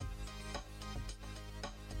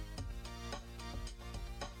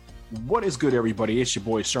What is good, everybody? It's your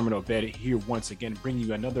boy Sermon Obed here once again, bringing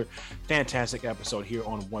you another fantastic episode here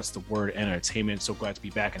on What's the Word Entertainment. So glad to be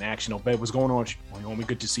back in action. Obed, what's going on? Homie,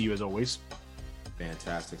 good to see you as always.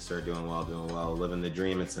 Fantastic, sir. Doing well. Living the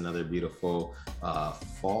dream. It's another beautiful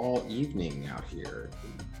fall evening out here.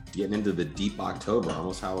 Getting into the deep October,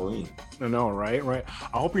 almost Halloween. I know, right?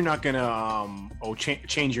 I hope you're not gonna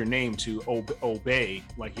change your name to Obey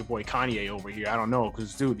like your boy Kanye over here. I don't know,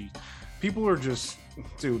 because dude, people are just,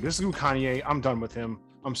 dude, this is Kanye. I'm done with him.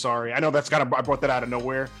 I'm sorry. I know I brought that out of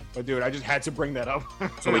nowhere, but dude, I just had to bring that up.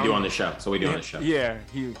 So we do on the show. Yeah,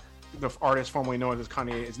 the artist formerly known as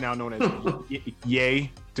Kanye is now known as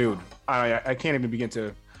Ye. Dude, I can't even begin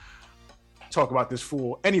to talk about this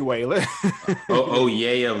fool. Anyway,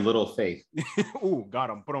 yay, a little faith. Ooh, got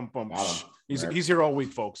him. He's here all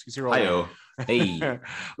week, folks. He's here all week. Hey.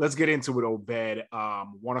 Let's get into it, Obed.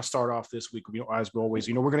 Want to start off this week, as we always,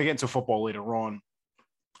 we're going to get into football later on.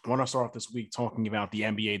 I want to start off this week talking about the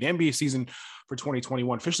NBA. The NBA season for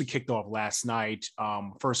 2021 officially kicked off last night.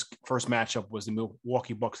 First matchup was the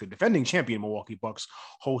Milwaukee Bucks, the defending champion Milwaukee Bucks,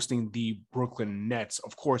 hosting the Brooklyn Nets.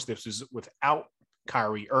 Of course, this is without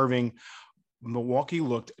Kyrie Irving. Milwaukee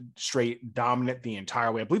looked straight dominant the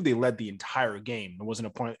entire way. I believe they led the entire game. There wasn't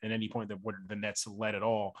a point at any point that the Nets led at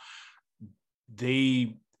all.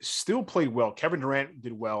 They still played well. Kevin Durant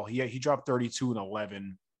did well. He dropped 32 and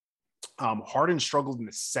 11. Harden struggled in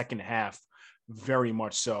the second half, very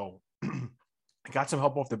much so. Got some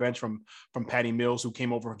help off the bench from Patty Mills, who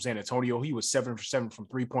came over from San Antonio. He was 7 for 7 from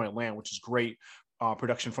three-point land, which is great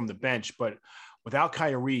production from the bench. But without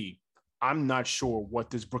Kyrie, I'm not sure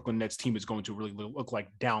what this Brooklyn Nets team is going to really look like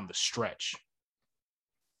down the stretch.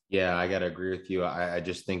 Yeah, I got to agree with you. I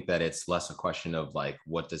just think that it's less a question of like,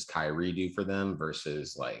 what does Kyrie do for them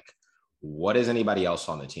versus like, what is anybody else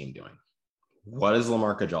on the team doing? What is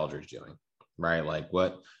LaMarcus Aldridge doing? Right? Like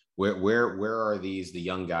where are the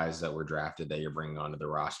young guys that were drafted that you're bringing onto the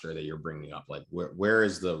roster that you're bringing up? Like where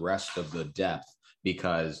is the rest of the depth?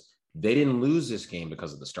 Because they didn't lose this game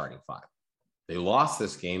because of the starting five. They lost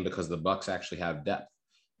this game because the Bucks actually have depth.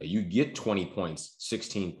 You get 20 points,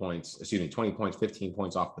 15 points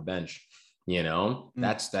off the bench.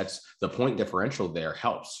 That's the point differential there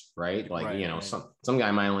helps, right? Like, right. Some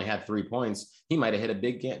guy might only have 3 points. He might have hit a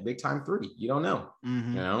big time three. You don't know,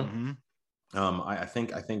 I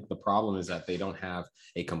think the problem is that they don't have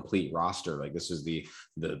a complete roster. Like this is the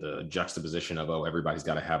juxtaposition of, everybody's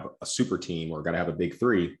got to have a super team or got to have a big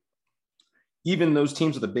three. Even those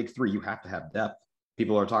teams with a big three, you have to have depth.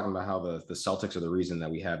 People are talking about how the Celtics are the reason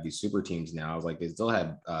that we have these super teams now. I was like, they still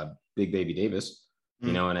had Big Baby Davis.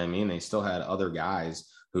 You know what I mean? They still had other guys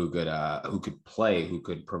who could play, who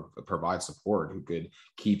could provide support, who could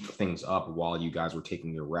keep things up while you guys were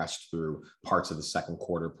taking your rest through parts of the second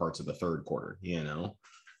quarter, parts of the third quarter,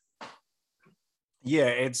 Yeah,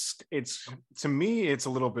 it's to me, it's a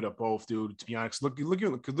little bit of both, dude. To be honest, look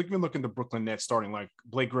at the Brooklyn Nets starting, like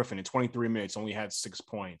Blake Griffin in 23 minutes only had 6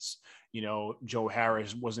 points. Joe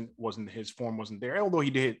Harris his form wasn't there, although he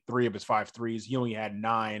did hit 3 of his 5 threes. He only had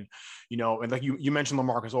 9. And like you mentioned,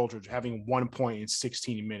 LaMarcus Aldridge having 1 point in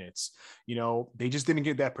 16 minutes. They just didn't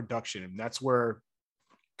get that production, and that's where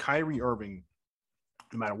Kyrie Irving,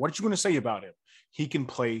 no matter what you're going to say about him, he can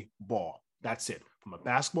play ball. That's it. From a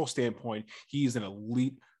basketball standpoint, he's an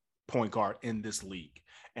elite point guard in this league,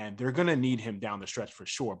 and they're going to need him down the stretch for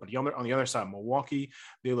sure. But on the other side, Milwaukee,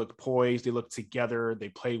 they look poised. They look together. They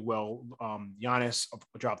played well. Giannis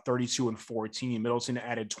dropped 32 and 14. Middleton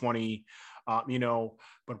added 20.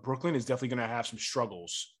 But Brooklyn is definitely going to have some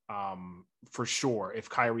struggles for sure if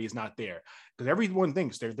Kyrie is not there, because everyone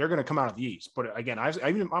thinks they're going to come out of the East. But again, I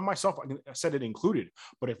myself, I said it included.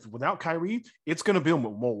 But if without Kyrie, it's going to be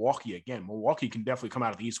Milwaukee again. Milwaukee can definitely come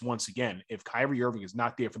out of the East once again if Kyrie Irving is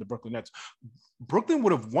not there for the Brooklyn Nets. Brooklyn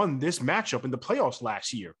would have won this matchup in the playoffs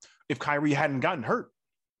last year if Kyrie hadn't gotten hurt.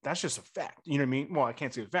 That's just a fact. You know what I mean? Well, I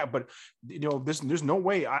can't say it's a fact, but there's no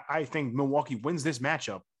way I think Milwaukee wins this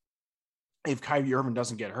matchup if Kyrie Irving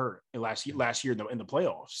doesn't get hurt last year in the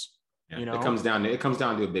playoffs. Yeah, it comes down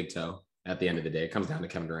to a big toe at the end of the day. It comes down to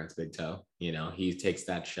Kevin Durant's big toe. He takes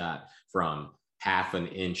that shot from half an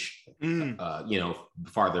inch,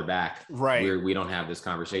 farther back. Right. We don't have this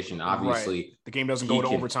conversation. Obviously, right. The game doesn't go to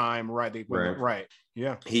overtime. Right. Right.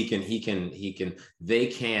 Yeah. They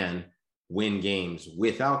can win games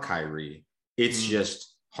without Kyrie. It's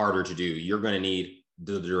just harder to do. You're going to need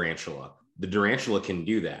the Durantula. The Durantula can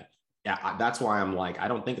do that. Yeah, that's why I'm like, I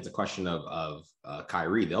don't think it's a question of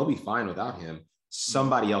Kyrie. They'll be fine without him.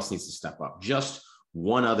 Somebody else needs to step up. Just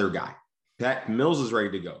one other guy. Pat Mills is ready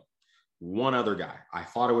to go. One other guy. I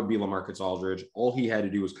thought it would be LaMarcus Aldridge. All he had to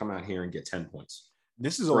do was come out here and get 10 points.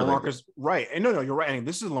 This is a LaMarcus, right? And no, you're right. And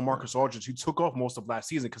this is LaMarcus Aldridge who took off most of last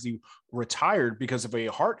season because he retired because of a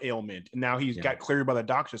heart ailment, and now he's got cleared by the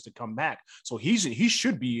doctors to come back. So he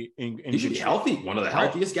should be he should be healthy, one of the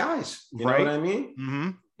healthiest guys. You know what I mean? Mm-hmm.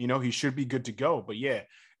 You know, he should be good to go. But yeah,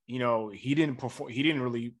 you know, he didn't perform. He didn't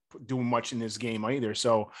really do much in this game either.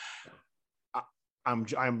 So I'm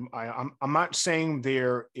not saying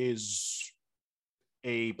there is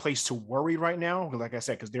a place to worry right now, like I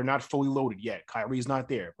said, because they're not fully loaded yet. Kyrie's not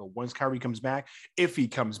there, but once Kyrie comes back, if he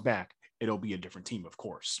comes back, it'll be a different team, of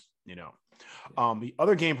course. You know, the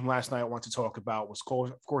other game from last night I want to talk about was,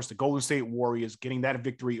 of course, the Golden State Warriors getting that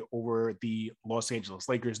victory over the Los Angeles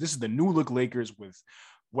Lakers. This is the new look Lakers with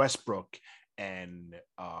Westbrook and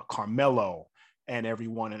Carmelo and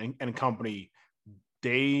everyone and company.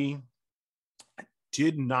 They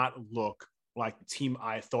did not look like the team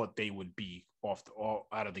I thought they would be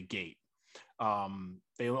out of the gate.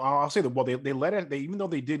 I'll say that, well, they let it, even though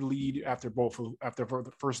they did lead after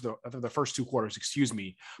the first two quarters,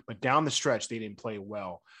 but down the stretch, they didn't play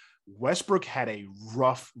well. Westbrook had a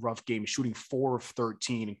rough game, shooting 4 of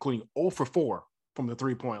 13, including 0 for 4 from the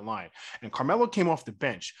 3-point line. And Carmelo came off the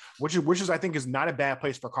bench, which is I think is not a bad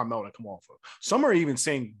place for Carmelo to come off of. Some are even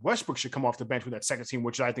saying Westbrook should come off the bench with that second team,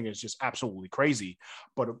 which I think is just absolutely crazy.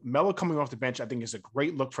 But Melo coming off the bench, I think is a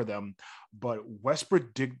great look for them. But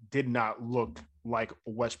Westbrook did not look like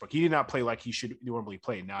Westbrook. He did not play like he should normally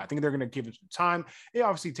play. Now, I think they're going to give him some time. It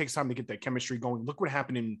obviously takes time to get that chemistry going. Look what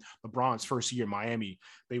happened in LeBron's first year in Miami.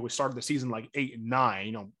 They would start the season like 8-9,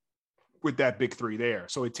 you know, with that big three there.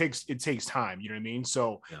 So it takes time, you know what I mean?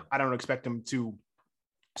 So I don't expect them to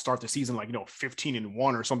start the season like, 15-1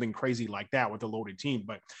 or something crazy like that with a loaded team.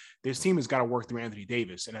 But this team has got to work through Anthony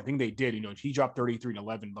Davis. And I think they did. He dropped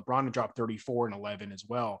 33-11. LeBron dropped 34-11 as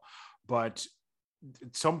well. But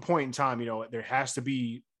at some point in time, there has to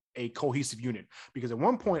be a cohesive unit, because at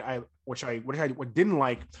one point what didn't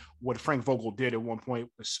like what Frank Vogel did at one point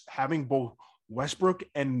was having both Westbrook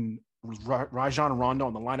and Rajon Rondo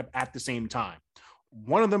on the lineup at the same time.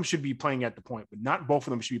 One of them should be playing at the point, but not both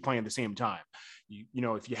of them should be playing at the same time.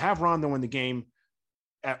 If you have Rondo in the game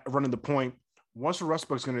running the point, once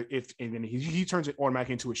Westbrook's going to, and he turns it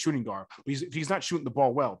automatically into a shooting guard, but if he's not shooting the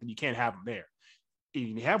ball well, then you can't have him there. If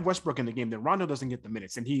you have Westbrook in the game, then Rondo doesn't get the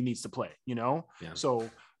minutes and he needs to play, So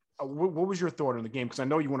what was your thought on the game? Because I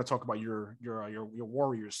know you want to talk about your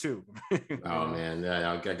Warriors too. Oh man,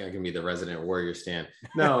 I can be the resident Warrior stan.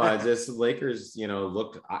 No, just Lakers.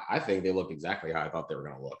 Looked. I think they look exactly how I thought they were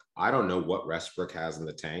going to look. I don't know what Westbrook has in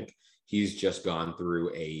the tank. He's just gone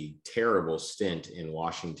through a terrible stint in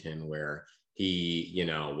Washington where he,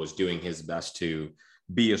 was doing his best to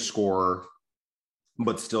be a scorer,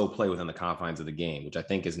 but still play within the confines of the game, which I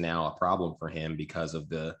think is now a problem for him because of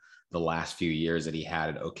the last few years that he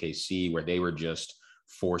had at OKC, where they were just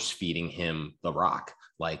force feeding him the rock.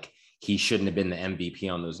 Like, he shouldn't have been the MVP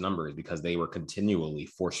on those numbers because they were continually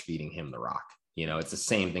force feeding him the rock. It's the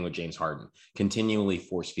same thing with James Harden, continually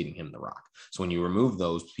force feeding him the rock. So when you remove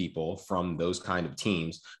those people from those kind of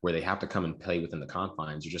teams where they have to come and play within the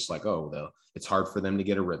confines, you're just like, it's hard for them to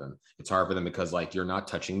get a rhythm. It's hard for them because you're not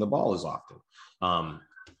touching the ball as often.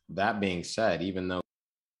 That being said, even though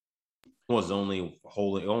was only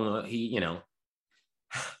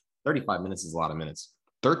 35 minutes is a lot of minutes.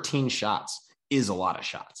 13 shots is a lot of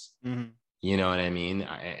shots. Mm-hmm. You know what I mean?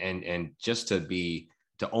 And just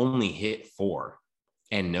to only hit 4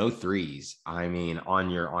 and no threes. I mean, on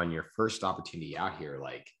your first opportunity out here,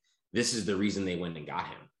 this is the reason they went and got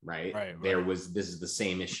him, right? This is the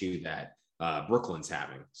same issue that Brooklyn's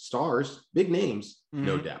having. Stars, big names,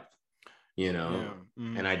 no depth. And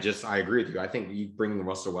I agree with you. I think you bring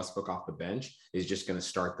Russell Westbrook off the bench is just going to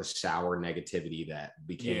start the sour negativity that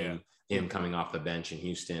became him coming off the bench in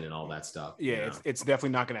Houston and all that stuff. Yeah, it's definitely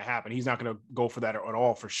not going to happen. He's not going to go for that at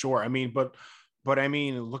all, for sure. I mean, but I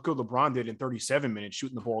mean, look what LeBron did in 37 minutes,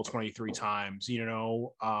 shooting the ball 23 times,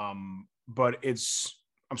 but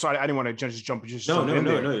I'm sorry, I didn't want to just jump in.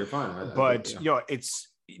 No, you're fine. It's,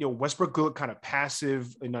 Westbrook looked kind of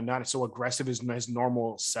passive and not so aggressive as his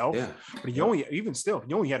normal self. Yeah. But he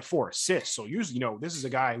only had 4 assists. So usually, this is a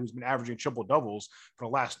guy who's been averaging triple doubles for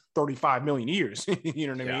the last 35 million years. You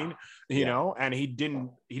know what I mean? And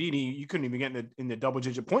you couldn't even get in the double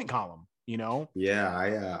digit point column.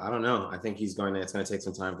 Yeah, I don't know. I think it's going to take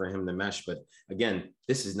some time for him to mesh. But again,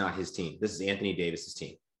 this is not his team. This is Anthony Davis's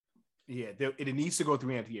team. Yeah, it needs to go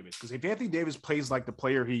through Anthony Davis, because if Anthony Davis plays like the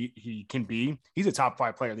player he can be, he's a top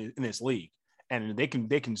 5 player in this league, and they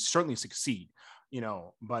can certainly succeed.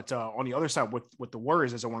 But on the other side with the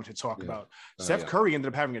Warriors, as I wanted to talk about, Steph Yeah. Curry ended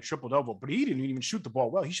up having a triple-double, but he didn't even shoot the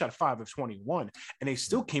ball well. He shot 5 of 21, and they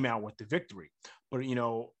still came out with the victory. But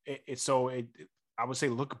I would say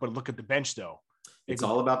look at the bench though. It's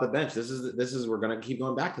all about the bench. This is we're gonna keep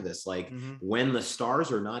going back to this. Like when the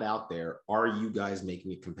stars are not out there, are you guys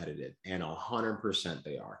making it competitive? And 100%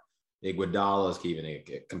 they are. Iguodala is keeping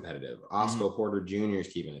it competitive. Oscar Porter Jr. is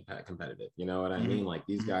keeping it competitive. You know what I mean? Like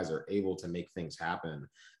these guys are able to make things happen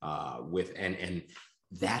and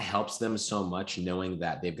that helps them so much, knowing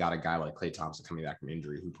that they've got a guy like Klay Thompson coming back from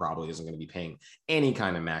injury who probably isn't going to be paying any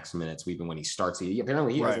kind of max minutes even when he starts.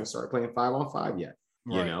 Apparently he hasn't started playing 5-on-5 yet.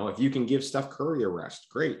 You know, if you can give Steph Curry a rest,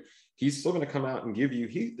 great. He's still going to come out and give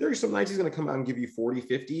you, there's some nights he's going to come out and give you 40,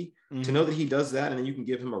 50 to know that he does that. And then you can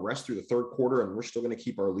give him a rest through the third quarter and we're still going to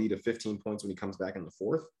keep our lead of 15 points when he comes back in the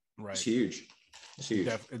fourth. Right. It's huge. It's huge.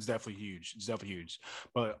 It's definitely huge. It's definitely huge.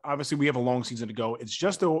 But obviously we have a long season to go. It's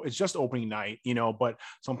just opening night, but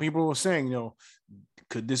some people were saying,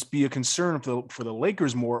 could this be a concern for the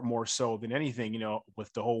Lakers more so than anything,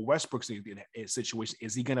 with the whole Westbrook situation?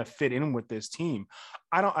 Is he going to fit in with this team?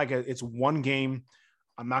 It's one game.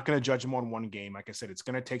 I'm not going to judge him on one game. Like I said, it's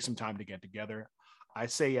going to take some time to get together. I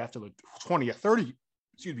say after like 30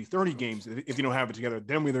 games, if you don't have it together,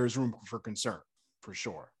 then there's room for concern for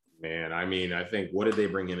sure. Man, I mean, I think, what did they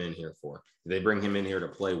bring him in here for? Did they bring him in here to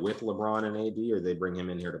play with LeBron and AD, or did they bring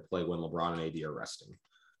him in here to play when LeBron and AD are resting?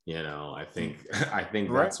 I think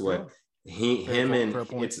that's what I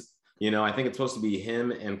think it's supposed to be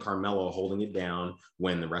him and Carmelo holding it down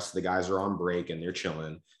when the rest of the guys are on break and they're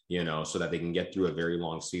chilling, so that they can get through a very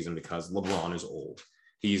long season, because LeBron is old.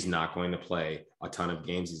 He's not going to play a ton of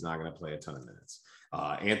games. He's not going to play a ton of minutes.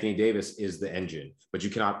 Anthony Davis is the engine, but you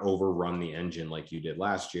cannot overrun the engine like you did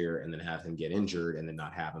last year and then have him get injured and then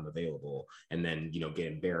not have him available and then, get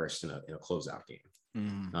embarrassed in a closeout game.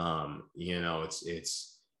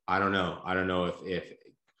 It's I don't know if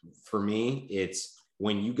for me, it's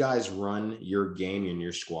when you guys run your game and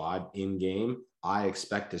your squad in game, I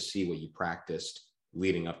expect to see what you practiced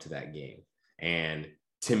leading up to that game. And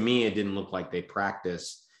to me, it didn't look like they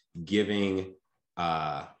practiced giving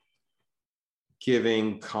a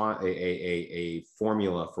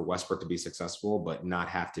formula for Westbrook to be successful, but not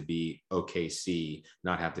have to be OKC,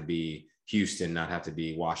 not have to be Houston, not have to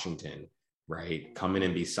be Washington, right? Come in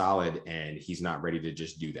and be solid, and he's not ready to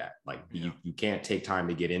just do that. Like you can't take time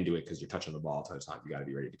to get into it because you're touching the ball a ton of time. You got to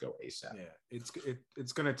be ready to go ASAP. Yeah, it's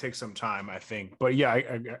going to take some time, I think. But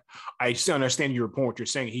yeah, I still understand your point. What you're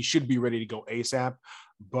saying, he should be ready to go ASAP,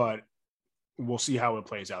 but we'll see how it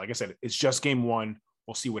plays out. Like I said, it's just game one.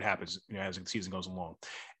 We'll see what happens as the season goes along.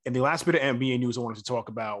 And the last bit of NBA news I wanted to talk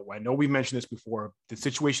about, I know we mentioned this before, the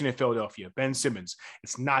situation in Philadelphia. Ben Simmons,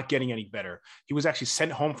 it's not getting any better. He was actually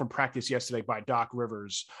sent home from practice yesterday by Doc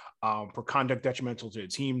Rivers for conduct detrimental to the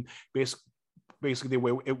team. Basically, the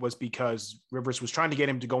way it was because Rivers was trying to get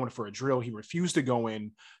him to go in for a drill. He refused to go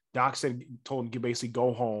in. Doc told him to basically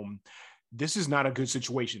go home. This is not a good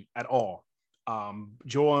situation at all.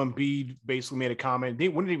 Joel Embiid basically made a comment. They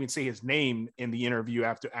wouldn't even say his name in the interview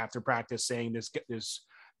after practice, saying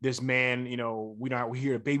this man, we're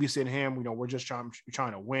here to babysit him. We're just trying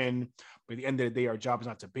to win. But at the end of the day, our job is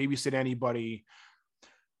not to babysit anybody.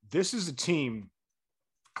 This is a team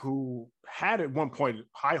who had at one point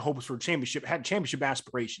high hopes for championship, had championship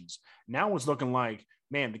aspirations. Now it's looking like,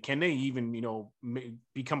 man, can they even,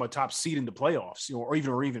 become a top seed in the playoffs,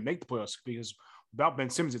 or even make the playoffs? Because without Ben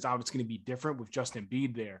Simmons, it's obviously going to be different with Justin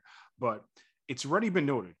Embiid there. But it's already been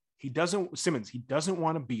noted. He doesn't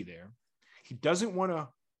want to be there. He doesn't want to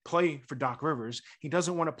play for Doc Rivers. He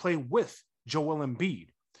doesn't want to play with Joel Embiid.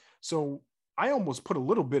 So I almost put a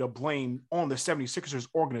little bit of blame on the 76ers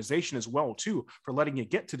organization as well, too, for letting it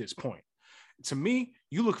get to this point. To me,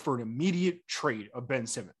 you look for an immediate trade of Ben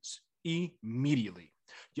Simmons. Immediately.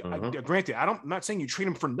 Granted, I'm not saying you trade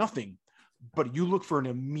him for nothing, but you look for an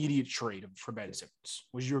immediate trade for Ben Simmons.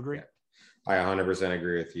 Would you agree? Yeah, I 100%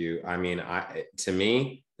 agree with you. I mean, to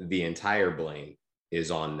me, the entire blame is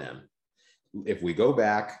on them. If we go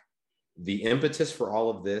back, the impetus for all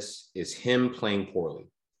of this is him playing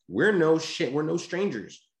poorly. We're no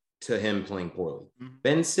strangers to him playing poorly. Mm-hmm.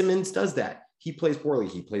 Ben Simmons does that. He plays poorly.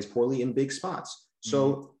 He plays poorly in big spots.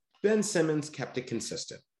 So Ben Simmons kept it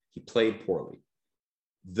consistent. He played poorly.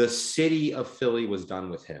 The city of Philly was done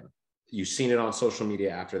with him. You've seen it on social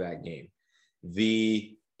media after that game.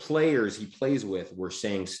 The players he plays with were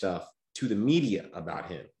saying stuff to the media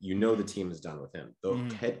about him. The team is done with him. The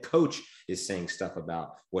head coach is saying stuff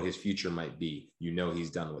about what his future might be.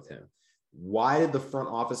 He's done with him. Why did the front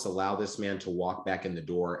office allow this man to walk back in the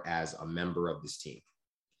door as a member of this team?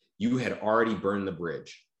 You had already burned the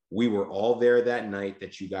bridge. We were all there that night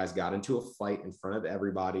that you guys got into a fight in front of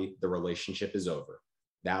everybody. The relationship is over.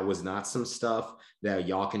 That was not some stuff that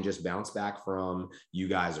y'all can just bounce back from. You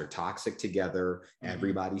guys are toxic together.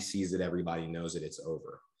 Everybody sees it. Everybody knows it. It's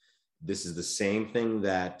over. This is the same thing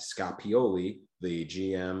that Scott Pioli, the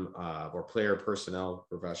GM or player personnel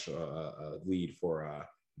professional lead for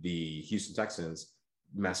the Houston Texans,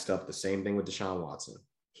 messed up. The same thing with Deshaun Watson.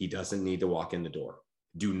 He doesn't need to walk in the door.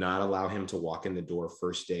 Do not allow him to walk in the door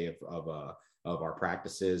first day of our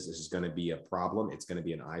practices. This is going to be a problem. It's going to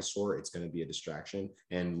be an eyesore. It's going to be a distraction.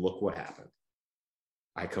 And look what happened.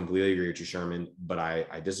 I completely agree with you, Sherman, but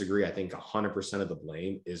I disagree. I think 100% of the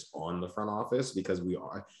blame is on the front office because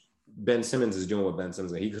Ben Simmons is doing what Ben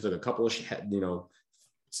Simmons. He took a couple of,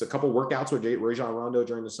 it's a couple workouts with Rajon Rondo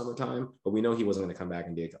during the summertime, but we know he wasn't going to come back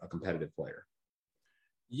and be a competitive player.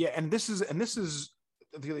 Yeah, and this is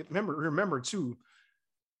remember too,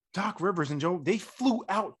 Doc Rivers and Joe, they flew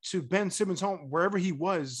out to Ben Simmons' home, wherever he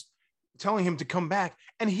was, telling him to come back,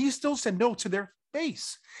 and he still said no to their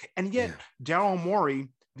face. And yet, Daryl Morey,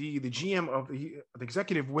 the GM of the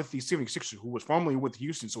executive with the 76ers, who was formerly with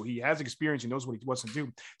Houston, so he has experience, he knows what he wants to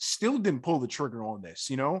do, still didn't pull the trigger on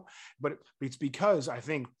this, But it's because I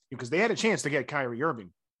think because they had a chance to get Kyrie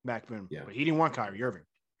Irving back then, but he didn't want Kyrie Irving.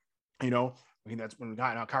 That's when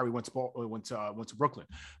Kyrie went to Brooklyn,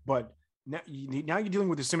 but. Now you're dealing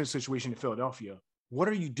with the Simmons situation in Philadelphia. What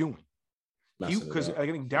are you doing? Because I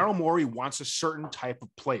think Daryl Morey wants a certain type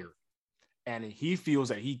of player, and he feels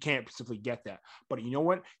that he can't simply get that. But you know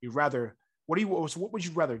what? What would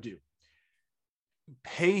you rather do?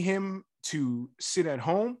 Pay him to sit at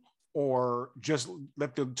home, or just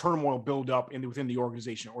let the turmoil build up within the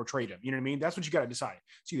organization, or trade him? You know what I mean? That's what you got to decide.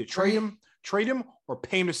 It's either trade him, or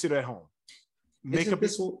pay him to sit at home.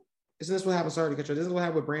 Isn't this what happened? Sorry to cut you. This is what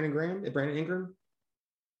happened with Brandon Ingram.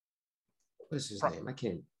 What is his name? I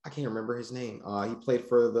can't remember his name. He played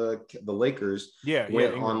for the Lakers.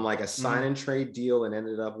 Went on like a sign and trade was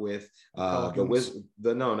it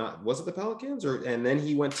the Pelicans and then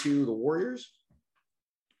he went to the Warriors?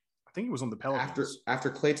 I think he was on the Pelicans after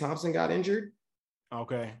Klay Thompson got injured.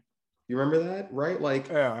 Okay. You remember that, right? Like,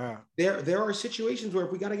 yeah. There are situations where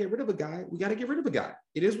if we got to get rid of a guy, we got to get rid of a guy.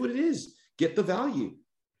 It is what it is. Get the value.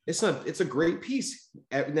 It's a great piece.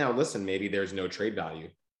 Now, listen, maybe there's no trade value,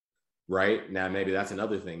 right? Now, maybe that's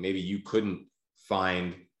another thing. Maybe you couldn't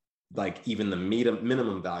find like even the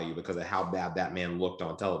minimum value because of how bad that man looked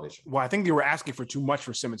on television. Well, I think they were asking for too much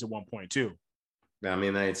for Simmons at one point too. I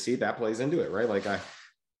mean, I see that plays into it, right? Like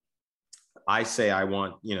I say I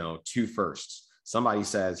want, 2 firsts. Somebody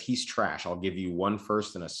says he's trash. I'll give you 1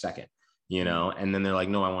 first and a second, and then they're like,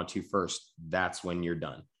 no, I want 2 firsts. That's when you're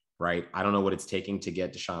done. Right. I don't know what it's taking to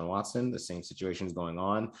get Deshaun Watson. The same situation is going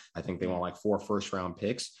on. I think they want like 4 first-round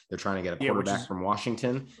picks. They're trying to get a quarterback from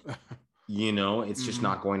Washington. It's just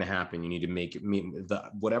not going to happen. You need to make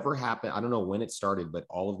whatever happened. I don't know when it started, but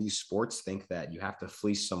all of these sports think that you have to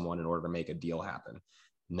fleece someone in order to make a deal happen.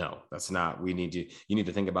 No, that's not. You need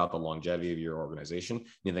to think about the longevity of your organization. You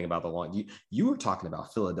need to think about you were talking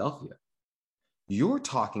about Philadelphia. You were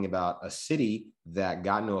talking about a city that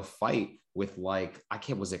got into a fight with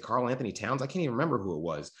was it Karl Anthony Towns? I can't even remember who it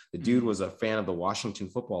was. The dude was a fan of the Washington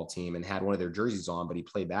football team and had one of their jerseys on, but he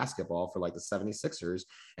played basketball for like the 76ers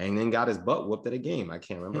and then got his butt whooped at a game. I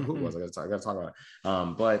can't remember who it was. I got to talk about it.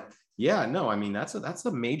 But yeah, no, I mean, that's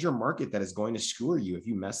a major market that is going to skewer you if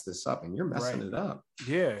you mess this up, and you're messing it up.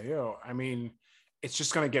 Yeah. I mean, it's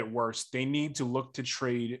just going to get worse. They need to look to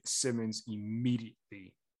trade Simmons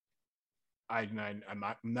immediately. I'm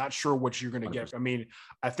not sure what you're going to get. I mean,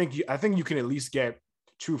 I think you can at least get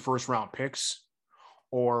 2 first-round picks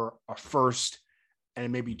or a first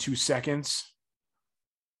and maybe 2 seconds,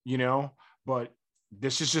 but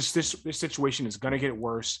this situation is going to get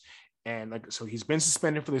worse. And so he's been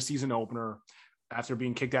suspended for the season opener after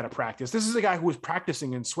being kicked out of practice. This is a guy who was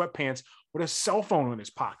practicing in sweatpants with a cell phone in his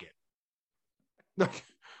pocket.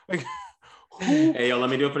 Hey, yo, let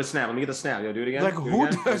me do it for the snap. Let me get the snap. Yo, do it again.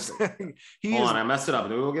 Does that? Hold on, I messed it up.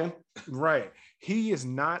 Do it again. Right. He is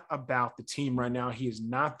not about the team right now. He is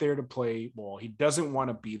not there to play ball. He doesn't want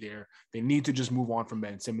to be there. They need to just move on from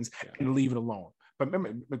Ben Simmons and leave it alone. But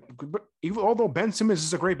remember, although Ben Simmons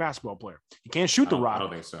is a great basketball player, he can't shoot the rock. I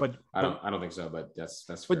don't think so. I don't think so. But that's.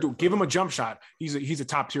 But give him a jump shot. He's a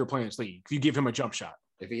top tier player in this league. If you give him a jump shot,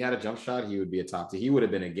 if he had a jump shot, he would be a top tier. He would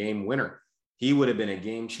have been a game winner. He would have been a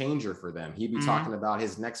game changer for them. He'd be talking about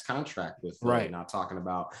his next contract with them, not talking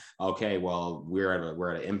about, okay, well, we're at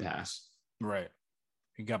an impasse. Right.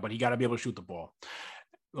 But he got to be able to shoot the ball.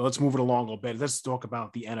 Let's move it along a little bit. Let's talk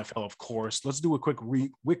about the NFL, of course. Let's do a quick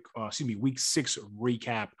week 6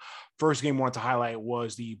 recap. First game I wanted to highlight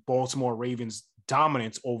was the Baltimore Ravens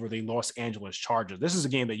dominance over the Los Angeles Chargers. This is a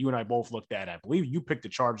game that you and I both looked at. I believe you picked the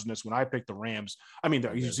Chargers in this one. I picked the Rams. I mean,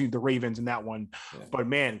 you see the Ravens in that one. Yeah. But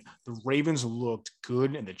man, the Ravens looked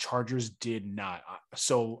good and the Chargers did not.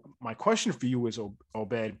 So my question for you is,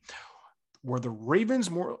 Obed, were the Ravens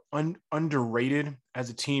more underrated as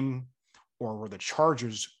a team, or were the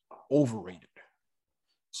Chargers overrated?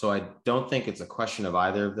 So I don't think it's a question of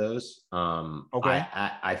either of those. Okay.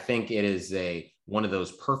 I think it is one of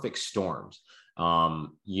those perfect storms.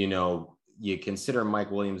 You consider Mike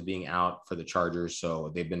Williams being out for the Chargers,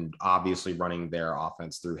 so they've been obviously running their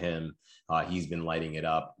offense through him. He's been lighting it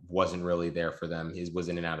up. Wasn't really there for them. He was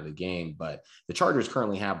in and out of the game, but the Chargers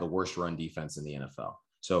currently have the worst run defense in the NFL.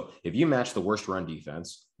 So if you match the worst run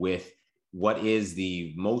defense with what is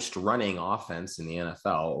the most running offense in the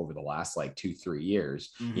NFL over the last 2-3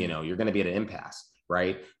 years, you're going to be at an impasse,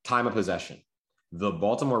 right? Time of possession. The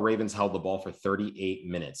Baltimore Ravens held the ball for 38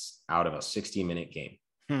 minutes out of a 60-minute game.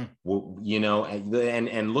 Well,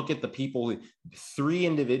 and look at the people. 3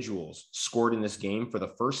 individuals scored in this game for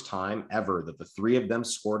the first time ever, that the 3 of them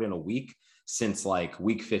scored in a week since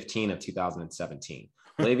week 15 of 2017.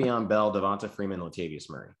 Le'Veon Bell, Devonta Freeman, Latavius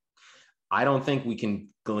Murray. I don't think we can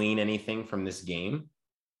glean anything from this game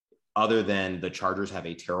other than the Chargers have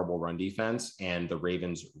a terrible run defense and the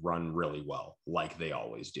Ravens run really well, like they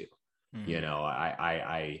always do.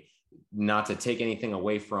 I not to take anything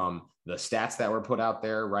away from the stats that were put out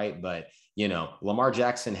there, right? But, Lamar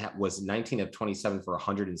Jackson was 19 of 27 for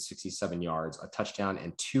 167 yards, a touchdown,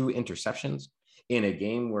 and 2 interceptions in a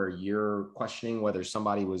game where you're questioning whether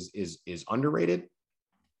somebody is underrated.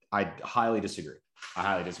 I highly disagree.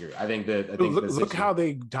 I think look how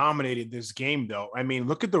they dominated this game, though. I mean,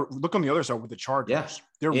 look on the other side with the Chargers. Yeah.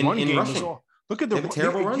 Their run game was all. Look at their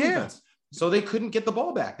terrible run defense. So they couldn't get the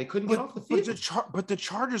ball back. They couldn't get off the field. But the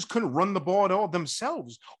Chargers couldn't run the ball at all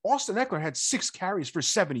themselves. Austin Eckler had 6 carries for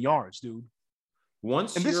 70 yards, dude.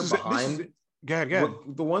 Once you're behind, go ahead.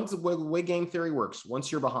 The way game theory works, once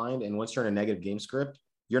you're behind and once you're in a negative game script,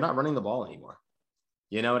 you're not running the ball anymore.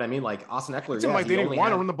 You know what I mean? Like Austin Eckler, they didn't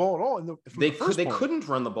want to run the ball at all. They couldn't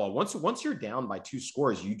run the ball. Once you're down by 2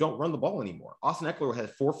 scores, you don't run the ball anymore. Austin Eckler had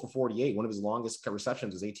 4 for 48. One of his longest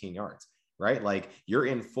receptions was 18 yards. Right? Like you're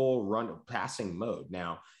in full run passing mode.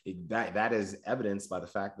 Now that is evidenced by the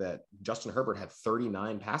fact that Justin Herbert had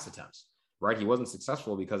 39 pass attempts, right? He wasn't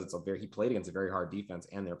successful because he played against a very hard defense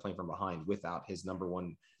and they're playing from behind without his number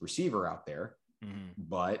 1 receiver out there.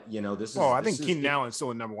 But I think Keenan Allen's still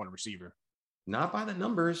a number 1 receiver. Not by the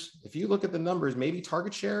numbers. If you look at the numbers, maybe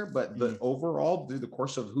target share, but the overall through the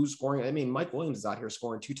course of who's scoring, I mean, Mike Williams is out here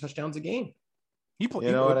scoring 2 touchdowns a game.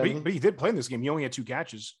 But he did play in this game. He only had 2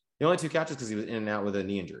 catches. He only had 2 catches because he was in and out with a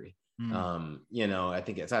knee injury. I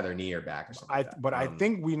think it's either knee or back or something. I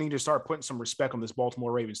think we need to start putting some respect on this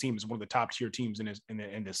Baltimore Ravens team. It's one of the top tier teams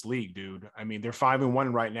in this league, dude. I mean, they're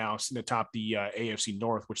 5-1 right now, sitting atop the AFC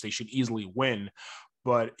North, which they should easily win.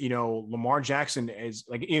 But, Lamar Jackson is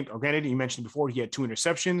granted, you mentioned before, he had 2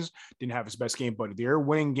 interceptions, didn't have his best game, but they're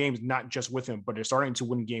winning games, not just with him, but they're starting to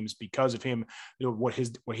win games because of him, what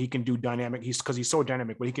he can do dynamic. He's so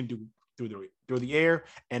dynamic, what he can do through the air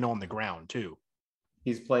and on the ground too.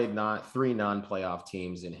 He's played 3 non-playoff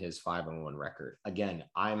teams in his 5-1 record. Again,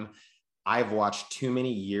 I've watched too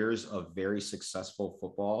many years of very successful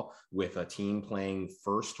football with a team playing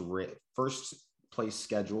first place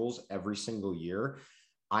schedules every single year.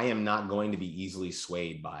 I am not going to be easily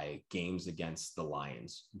swayed by games against the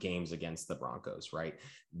Lions, games against the Broncos, right?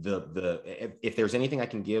 If there's anything I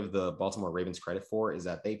can give the Baltimore Ravens credit for is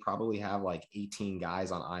that they probably have 18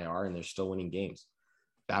 guys on IR and they're still winning games.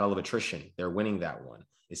 Battle of attrition, they're winning that one,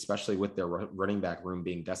 especially with their running back room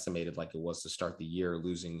being decimated like it was to start the year,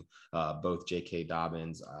 losing both J.K.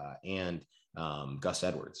 Dobbins and Gus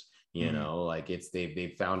Edwards.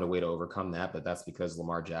 They've found a way to overcome that, but that's because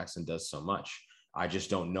Lamar Jackson does so much. I just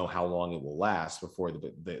don't know how long it will last before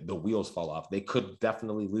the wheels fall off. They could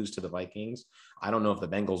definitely lose to the Vikings. I don't know if the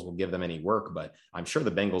Bengals will give them any work, but I'm sure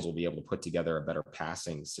the Bengals will be able to put together a better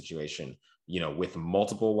passing situation, with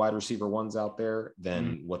multiple wide receiver ones out there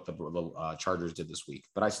than what the Chargers did this week.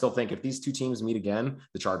 But I still think if these 2 teams meet again,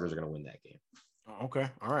 the Chargers are going to win that game. Okay.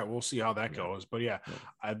 All right. We'll see how that goes. But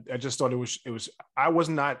I just thought it was, I was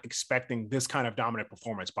not expecting this kind of dominant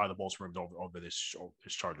performance by the Baltimore Ravens over this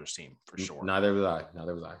Chargers team for sure. Neither was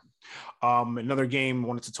I. Another game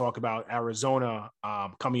wanted to talk about Arizona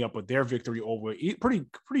coming up with their victory over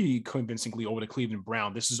pretty convincingly over the Cleveland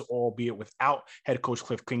Browns. This is albeit without head coach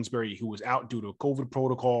Cliff Kingsbury, who was out due to COVID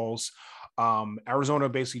protocols. Arizona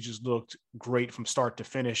basically just looked great from start to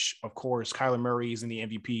finish. Of course, Kyler Murray is in the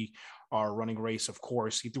MVP running race. Of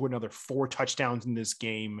course, he threw another 4 touchdowns in this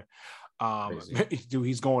game. Dude,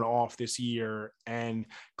 he's going off this year. And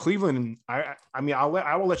Cleveland, I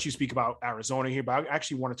will let you speak about Arizona here, but I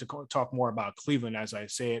actually wanted to talk more about Cleveland as I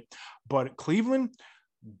say it. But Cleveland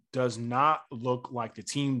does not look like the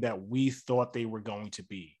team that we thought they were going to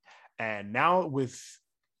be. And now with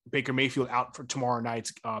Baker Mayfield out for tomorrow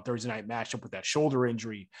night's Thursday night matchup with that shoulder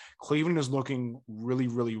injury, Cleveland is looking really,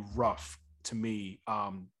 really rough to me.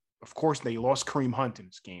 Of course, they lost Kareem Hunt in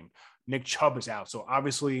this game. Nick Chubb is out. So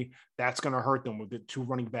obviously that's going to hurt them with the 2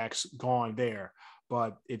 running backs gone there.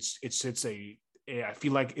 But I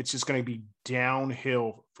feel like it's just going to be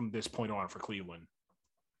downhill from this point on for Cleveland.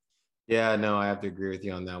 Yeah, no, I have to agree with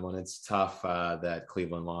you on that one. It's tough that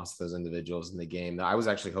Cleveland lost those individuals in the game. I was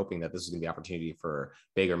actually hoping that this was going to be an opportunity for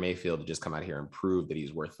Baker Mayfield to just come out here and prove that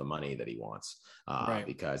he's worth the money that he wants. Right.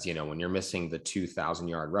 Because, when you're missing the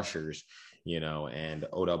 2,000-yard rushers, and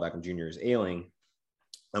Odell Beckham Jr. is ailing,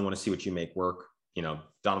 I want to see what you make work.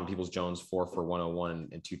 Donovan Peoples-Jones 4 for 101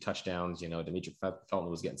 and 2 touchdowns. Demetri Felton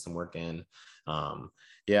was getting some work in.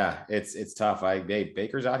 It's tough.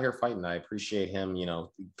 Baker's out here fighting. I appreciate him,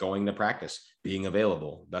 going to practice, being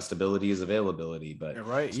available. Best ability is availability, but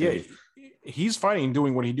right. Yeah. He's fighting and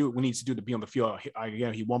doing what he needs to do to be on the field.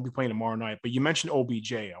 Again, he won't be playing tomorrow night, but you mentioned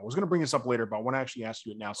OBJ. I was going to bring this up later, but I want to actually ask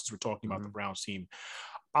you it now since we're talking about the Browns team.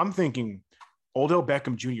 I'm thinking Odell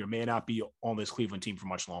Beckham Jr. may not be on this Cleveland team for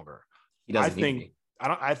much longer. I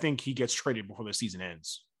think he gets traded before the season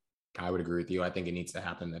ends. I would agree with you. I think it needs to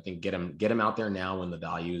happen. I think get him out there now when the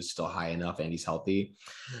value is still high enough and he's healthy,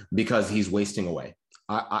 because he's wasting away.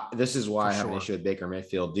 This is why I have an issue with Baker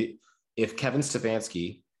Mayfield. If Kevin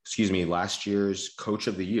Stefanski, last year's coach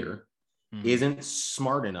of the year, isn't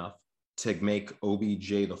smart enough to make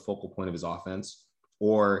OBJ the focal point of his offense,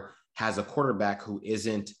 or has a quarterback who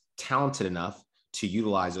isn't talented enough to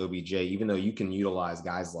utilize OBJ, even though you can utilize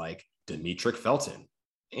guys like Demetri Felton,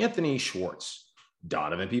 Anthony Schwartz,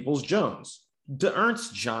 Donovan Peoples-Jones,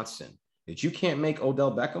 D'Ernest Johnson, that you can't make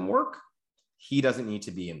Odell Beckham work, he doesn't need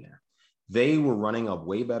to be in there. They were running a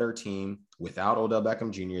way better team without Odell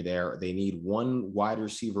Beckham Jr. there. They need one wide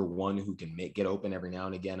receiver, one who can get open every now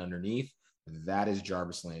and again underneath. That is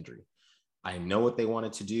Jarvis Landry. I know what they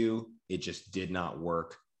wanted to do. It just did not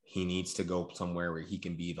work. He needs to go somewhere where he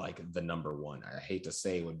can be like the number one. I hate to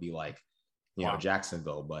say it would be like,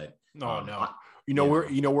 Jacksonville, but no.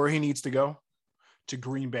 Where he needs to go? To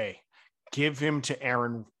Green Bay. Give him to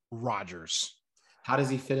Aaron Rodgers. How does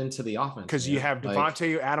he fit into the offense? Because you have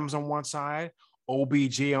Devontae Adams on one side,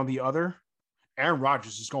 OBJ on the other. Aaron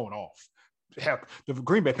Rodgers is going off. Heck, the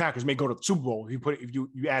Green Bay Packers may go to the Super Bowl if you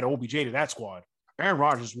add OBJ to that squad. Aaron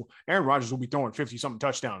Rodgers will be throwing 50-something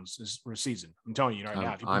touchdowns this season. I'm telling you right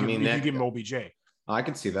now. If you give him OBJ. I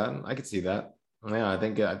could see that. Yeah, I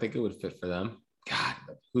think it would fit for them. God,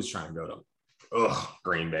 who's trying to go to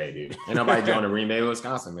Green Bay, dude. Ain't nobody going to Green Bay,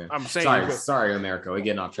 Wisconsin, man. I'm saying sorry, America. We're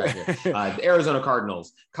getting off track here. The Arizona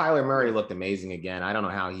Cardinals. Kyler Murray looked amazing again. I don't know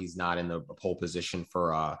how he's not in the pole position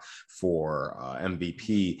for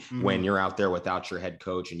MVP when you're out there without your head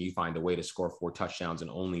coach and you find a way to score 4 touchdowns and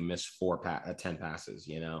only miss 10 passes.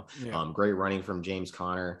 Great running from James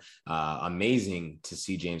Conner. Amazing to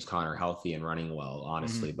see James Conner healthy and running well,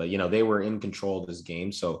 honestly. But they were in control of this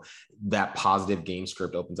game, so that positive game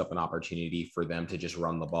script opens up an opportunity for them to just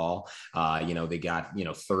run the ball. They got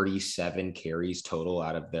 37 carries total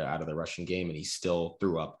out of the rushing game, and he still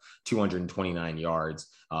threw up 229 yards.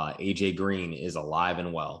 AJ Green is alive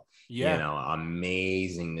and well. Yeah,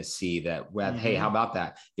 amazing to see that. Hey, how about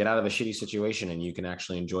that? Get out of a shitty situation and you can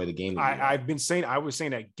actually enjoy the game. I was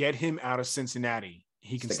saying that get him out of Cincinnati.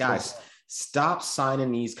 He can guys stop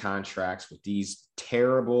signing these contracts with these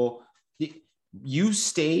terrible. You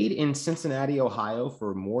stayed in Cincinnati, Ohio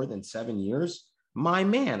for more than 7 years. My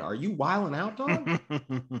man, are you wilding out, dog?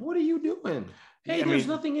 What are you doing? Hey, there's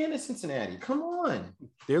nothing in Cincinnati. Come on.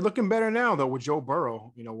 They're looking better now, though, with Joe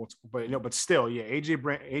Burrow. But still, yeah,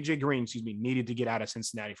 AJ Green, needed to get out of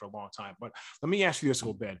Cincinnati for a long time. But let me ask you this a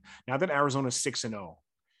little bit. Now that Arizona's 6-0,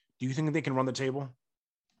 do you think they can run the table?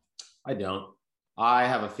 I don't. I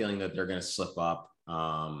have a feeling that they're going to slip up.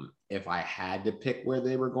 If I had to pick where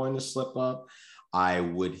they were going to slip up, I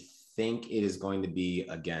would think it is going to be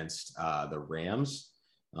against the Rams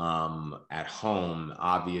at home.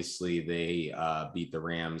 Obviously, they beat the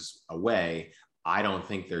Rams away. I don't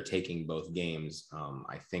think they're taking both games.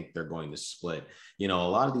 I think they're going to split. A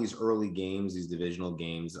lot of these early games, these divisional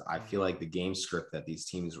games, I feel like the game script that these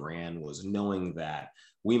teams ran was knowing that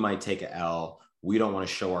we might take a L. We don't want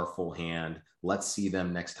to show our full hand. Let's see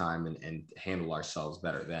them next time and handle ourselves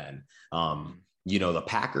better then. The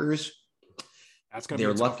Packers, that's going to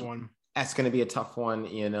be a tough one. That's going to be a tough one,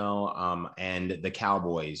 and the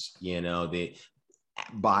Cowboys,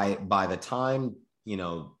 by the time,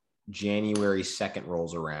 January 2nd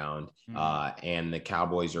rolls around and the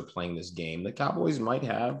Cowboys are playing this game, the Cowboys might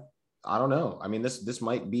have, I don't know. I mean, this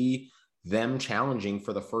might be them challenging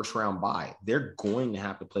for the first round bye. They're going to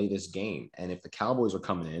have to play this game. And if the Cowboys are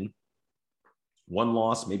coming in 1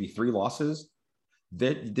 loss, maybe 3 losses,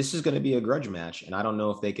 this is going to be a grudge match. And I don't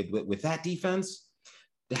know if they could, with that defense,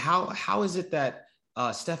 how is it that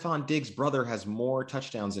Stephon Diggs' brother has more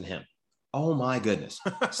touchdowns than him? Oh my goodness.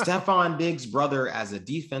 Stephon Diggs' brother as a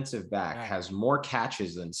defensive back has more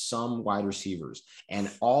catches than some wide receivers. And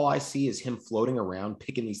all I see is him floating around,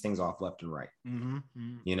 picking these things off left and right.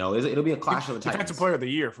 It'll be a clash of the Titans. Defensive player of the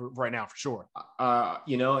year for right now, for sure.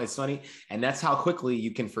 It's funny. And that's how quickly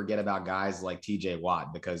you can forget about guys like TJ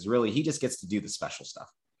Watt, because really he just gets to do the special stuff.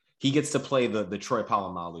 He gets to play the Troy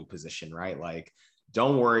Polamalu position, right? Like,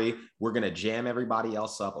 don't worry, we're going to jam everybody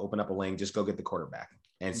else up, open up a lane, just go get the quarterback.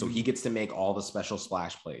 And so he gets to make all the special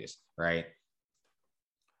splash plays, right?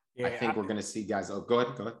 Yeah, I think we're going to see guys. Oh, go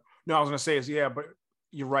ahead. No, I was going to say but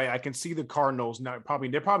you're right. I can see the Cardinals now.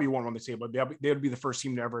 They probably won't run the table, but they'll be the first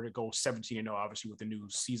team ever to go 17-0, obviously with the new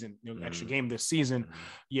season, extra game this season.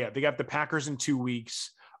 Yeah, they got the Packers in 2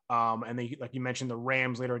 weeks. And they, like you mentioned, the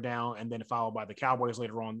Rams later down, and then followed by the Cowboys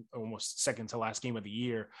later on, almost second to last game of the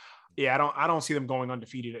year. Yeah, I don't see them going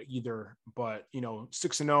undefeated either. But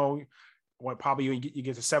 6-0. What probably you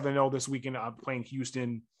get to 7-0 this weekend playing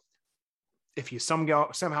Houston. If you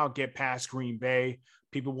somehow get past Green Bay,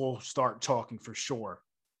 people will start talking for sure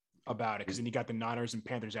about it, because then you got the Niners and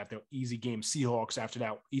Panthers after easy game, Seahawks after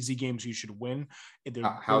that, easy games you should win.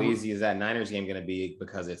 How easy is that Niners game going to be,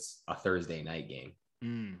 because it's a Thursday night game?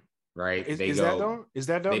 Right? Is that though?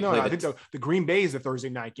 No, I think the Green Bay is the Thursday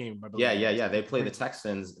night game. Yeah. They play the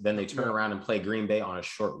Texans, then they turn around and play Green Bay on a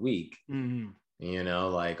short week.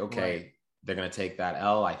 Okay. They're going to take that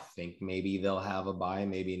L. I think maybe they'll have a bye,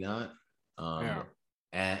 maybe not.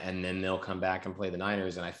 And then they'll come back and play the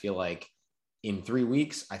Niners. And I feel like in 3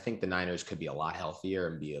 weeks, I think the Niners could be a lot healthier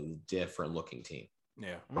and be a different looking team.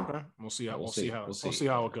 Yeah. Okay. We'll see how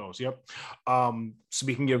it goes. Yep.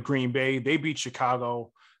 Speaking of Green Bay, they beat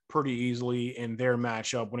Chicago pretty easily in their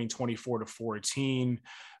matchup, winning 24-14.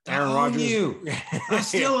 Aaron Rodgers, I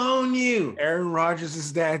still own you. Aaron Rodgers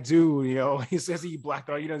is that dude. He says he blacked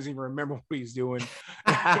out. He doesn't even remember what he's doing,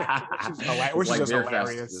 which is just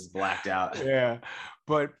hilarious. Is blacked out. Yeah,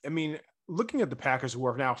 but I mean, looking at the Packers, who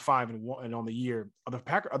are now 5-1 on the year,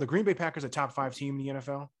 are the Green Bay Packers a top 5 team in the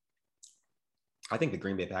NFL? I think the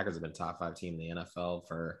Green Bay Packers have been top 5 team in the NFL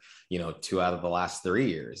for, 2 out of the last 3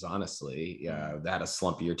 years, honestly. Yeah, they had a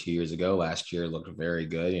slump year 2 years ago. Last year looked very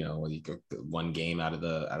good. You got 1 game out of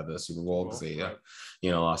the Super Bowl because they,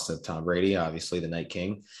 lost to Tom Brady, obviously the Night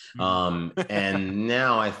King. And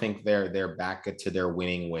now I think they're back to their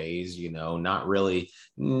winning ways. Not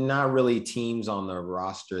really teams on the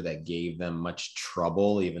roster that gave them much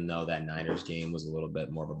trouble, even though that Niners game was a little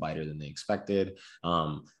bit more of a biter than they expected.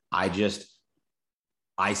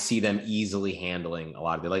 I see them easily handling a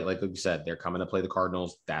lot of it. Like you said, they're coming to play the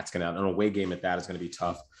Cardinals. That's going to, an away game at that is going to be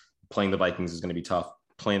tough. Playing the Vikings is going to be tough.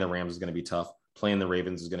 Playing the Rams is going to be tough. Playing the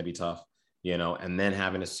Ravens is going to be tough, and then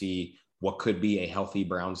having to see what could be a healthy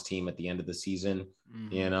Browns team at the end of the season.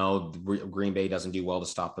 Green Bay doesn't do well to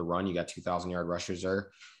stop the run. You got 2,000-yard rushers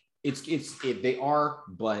there. They are,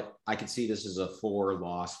 but I could see this as a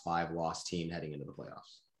 4-loss, 5-loss team heading into the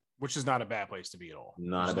playoffs. Which is not a bad place to be at all.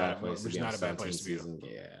 Not a bad place to be.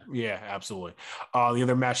 Yeah, absolutely. The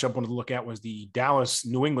other matchup I wanted to look at was the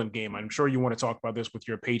Dallas-New England game. I'm sure you want to talk about this with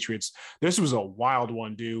your Patriots. This was a wild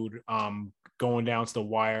one, dude. Going down to the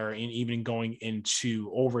wire and even going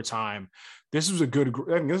into overtime. This was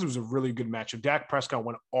a really good matchup. Dak Prescott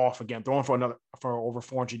went off again, throwing for over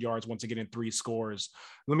 400 yards once again in 3 scores.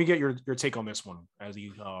 Let me get your take on this one as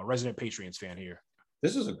the resident Patriots fan here.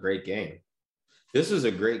 This was a great game. This is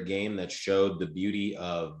a great game that showed the beauty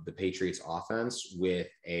of the Patriots offense with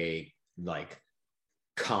a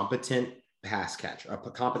competent pass catcher,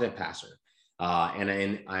 a competent passer.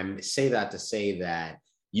 And I say that to say that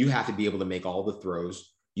you have to be able to make all the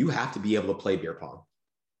throws. You have to be able to play beer pong.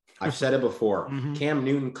 I've said it before. Cam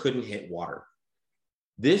Newton couldn't hit water.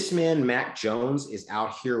 This man, Mac Jones, is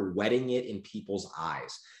out here wetting it in people's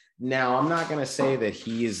eyes. Now, I'm not going to say that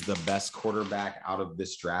he is the best quarterback out of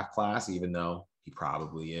this draft class, even though he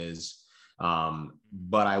probably is.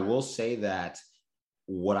 But I will say that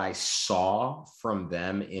what I saw from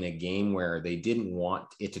them in a game where they didn't want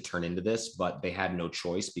it to turn into this, but they had no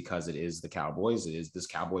choice because it is the Cowboys. It is this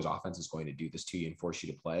Cowboys offense is going to do this to you and force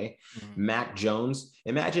you to play. Mac Jones,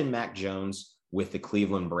 imagine Mac Jones with the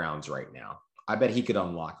Cleveland Browns right now. I bet he could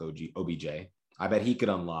unlock OBJ. I bet he could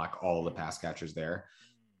unlock all the pass catchers there.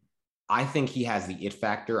 I think he has the it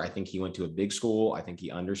factor. I think he went to a big school. I think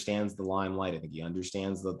he understands the limelight. I think he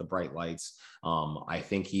understands the bright lights. I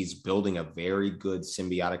think he's building a very good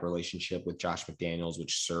symbiotic relationship with Josh McDaniels,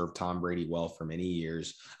 which served Tom Brady well for many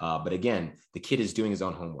years. But again, the kid is doing his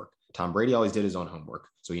own homework. Tom Brady always did his own homework.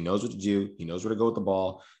 So he knows what to do. He knows where to go with the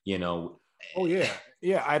ball, you know. Oh, yeah.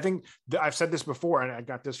 Yeah, I think I've said this before, and I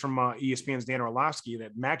got this from ESPN's Dan Orlovsky,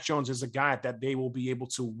 that Mac Jones is a guy that they will be able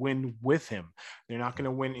to win with him. They're not going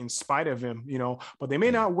to win in spite of him, you know, but they may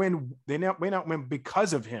not win. They may not win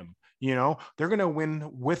because of him. You know, they're going to win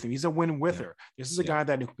with him. He's a win-wither. This is a guy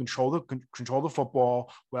that can control the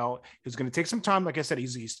football. Well, it's going to take some time. Like I said,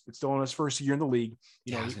 he's still in his first year in the league.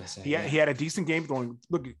 You know, he had a decent game.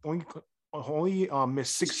 Only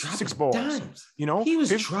missed six balls. Dimes. You know, he was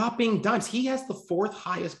dropping dimes. He has the 4th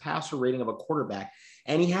highest passer rating of a quarterback,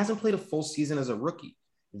 and he hasn't played a full season as a rookie.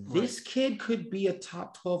 This kid could be a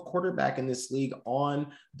top 12 quarterback in this league on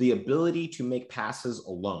the ability to make passes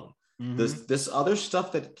alone. This other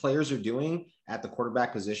stuff that players are doing at the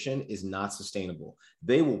quarterback position is not sustainable.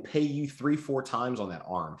 They will pay you 3-4 times on that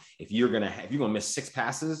arm if you're gonna miss 6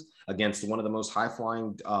 passes against one of the most high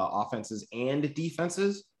flying offenses and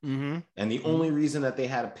defenses. And the only reason that they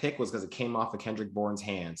had a pick was because it came off of Kendrick Bourne's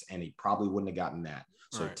hands, and he probably wouldn't have gotten that.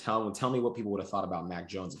 So tell me what people would have thought about Mac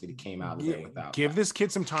Jones if he came out of there without. Give this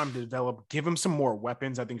kid some time to develop. Give him some more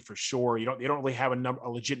weapons. I think for sure. They don't really have a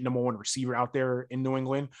legit number 1 receiver out there in New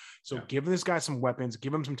England. So give this guy some weapons.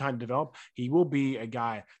 Give him some time to develop. He will be a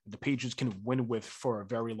guy that the Patriots can win with for a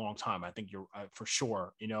very long time. I think you're for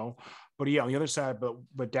sure. You know, but yeah, on the other side,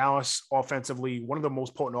 but Dallas offensively, one of the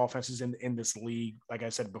most potent offenses in this league. Like I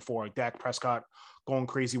said before, Dak Prescott going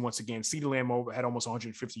crazy once again. CeeDee Lamb had almost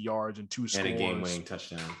 150 yards and 2 scores. And a game-winning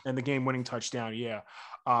touchdown. And the game-winning touchdown, yeah.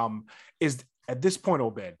 Is at this point,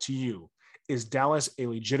 Obed, to you, is Dallas a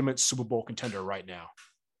legitimate Super Bowl contender right now?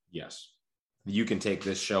 Yes. You can take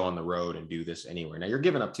this show on the road and do this anywhere. Now, you're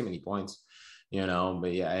giving up too many points, you know,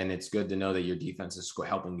 but yeah, and it's good to know that your defense is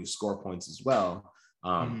helping you score points as well.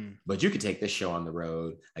 But you could take this show on the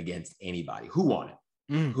road against anybody. Who won it?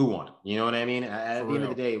 Who won it? You know what I mean? At the end of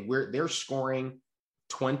the day, they're scoring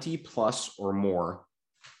 20 plus or more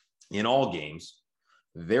in all games.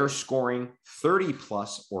 They're scoring 30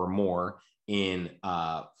 plus or more in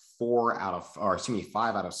 5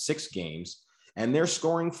 out of 6 games. And they're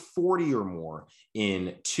scoring 40 or more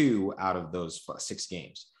in 2 out of those 6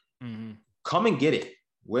 games. Come and get it.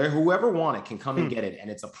 Whoever won it can come and get it.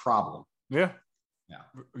 And it's a problem. Yeah.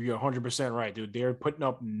 You're 100% right, dude. They're putting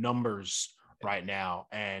up numbers right now.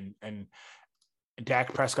 And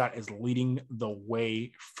Dak Prescott is leading the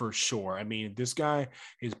way for sure. I mean, this guy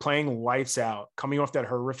is playing lights out, coming off that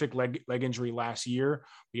horrific leg injury last year.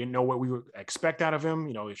 We didn't know what we would expect out of him,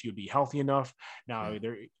 you know, if he'd be healthy enough. Now,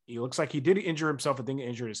 he looks like he did injure himself. I think he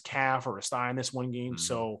injured his calf or his thigh in this one game.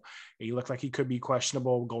 So he looks like he could be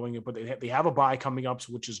questionable going in, but they have a bye coming up,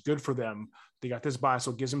 which is good for them. They got this bye,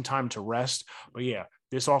 so it gives them time to rest. But yeah,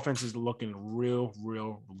 this offense is looking real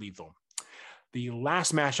lethal. The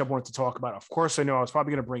last matchup I wanted to talk about, of course, I know I was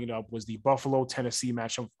probably going to bring it up, was the Buffalo-Tennessee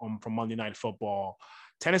matchup from Monday Night Football.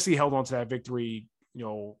 Tennessee held on to that victory. You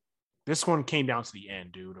know, this one came down to the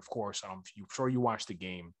end, dude. Of course, I'm sure you watched the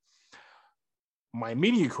game. My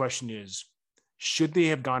immediate question is, should they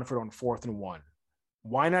have gone for it on 4th and 1?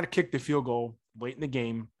 Why not kick the field goal late in the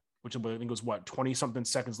game, which I think was 20-something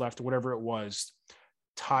seconds left or whatever it was,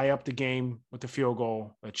 tie up the game with the field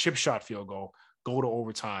goal, a chip shot field goal, go to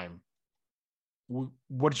overtime?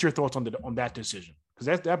 What's your thoughts on that decision?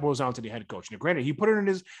 Because that boils down to the head coach. Now, granted, he put it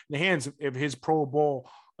in the hands of his Pro Bowl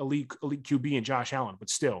elite QB and Josh Allen, but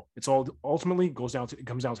still, it comes down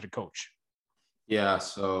to the coach. Yeah.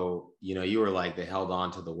 So, you know, you were like, they held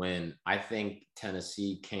on to the win. I think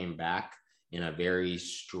Tennessee came back in a very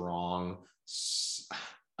strong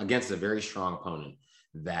against a very strong opponent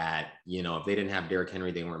that, you know, if they didn't have Derrick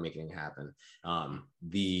Henry, they weren't making it happen.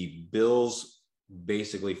 The Bills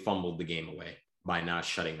basically fumbled the game away by not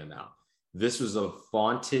shutting them out. This was a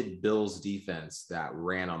vaunted Bills defense that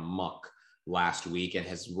ran amok last week and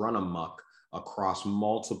has run amok across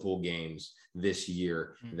multiple games this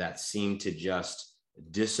year that seem to just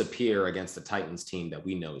disappear against the Titans team that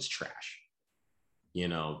we know is trash. You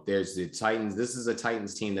know, there's the Titans. This is a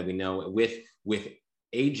Titans team that we know with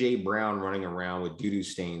AJ Brown running around with doo-doo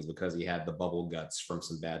stains because he had the bubble guts from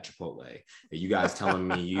some bad Chipotle. Are you guys telling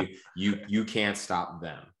me you can't stop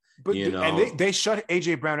them? But and they shut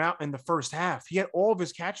AJ Brown out in the first half. He had all of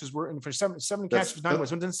his catches were in for seven catches for 9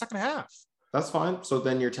 wins in the second half. That's fine. So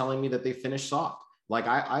then you're telling me that they finished soft. Like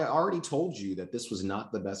I already told you that this was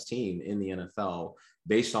not the best team in the NFL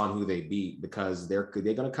based on who they beat, because they're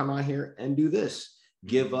going to come out here and do this,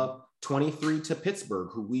 give up 23 to Pittsburgh,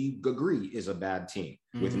 who we agree is a bad team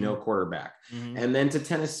with no quarterback. And then to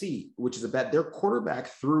Tennessee, which is their quarterback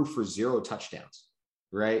threw for 0 touchdowns,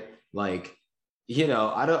 right? Like, you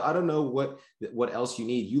know, I don't know what else you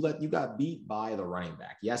need. You got beat by the running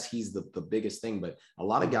back. Yes, he's the biggest thing, but a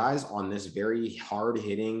lot of guys on this very hard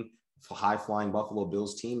hitting, high flying Buffalo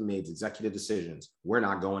Bills team made executive decisions. We're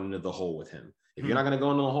not going into the hole with him. If you're not going to go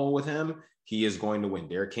into the hole with him, he is going to win.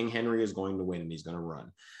 Derrick King Henry is going to win, and he's going to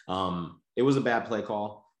run. It was a bad play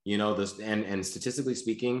call, you know, this and statistically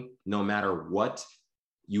speaking, no matter what,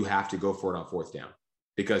 you have to go for it on 4th down,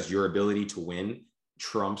 because your ability to win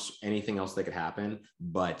trumps anything else that could happen.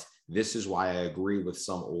 But this is why I agree with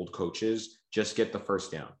some old coaches. Just get the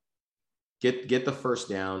first down. Get the first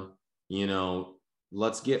down, you know,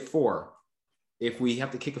 let's get 4. If we have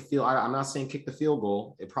to kick a field, I'm not saying kick the field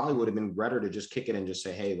goal. It probably would have been better to just kick it and just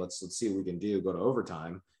say, hey, let's see what we can do, go to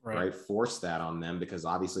overtime, right? Force that on them, because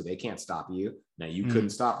obviously they can't stop you. Now you couldn't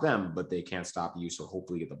stop them, but they can't stop you. So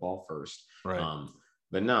hopefully get the ball first. Right.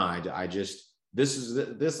 But no, I just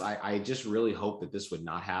really hope that this would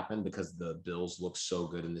not happen, because the Bills look so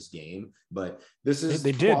good in this game. But this is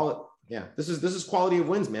they did. Yeah, this is quality of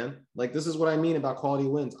wins, man. Like, this is what I mean about quality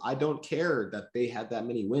of wins. I don't care that they had that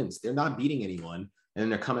many wins. They're not beating anyone,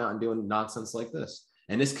 and they're coming out and doing nonsense like this.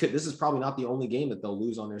 And this is probably not the only game that they'll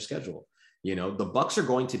lose on their schedule. You know, the Bucs are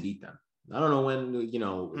going to beat them. I don't know when, you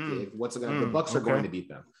know, the Bucs are going to beat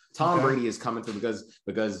them. Tom Brady is coming through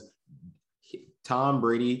because Tom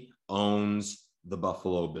Brady owns the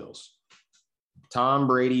Buffalo Bills. Tom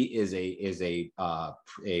Brady is a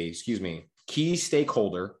key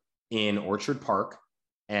stakeholder in Orchard Park,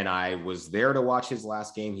 and I was there to watch his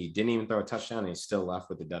last game. He didn't even throw a touchdown, and he still left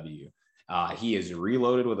with the W. He is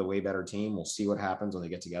reloaded with a way better team. We'll see what happens when they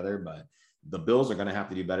get together, but the Bills are going to have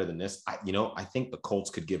to do better than this. I think the Colts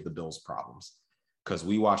could give the Bills problems, because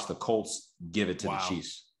we watched the Colts give it to the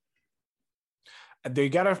Chiefs. They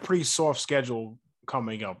got a pretty soft schedule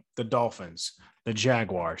coming up. The Dolphins, the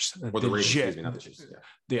Jaguars, or the Ravens, excuse me, not the Chiefs.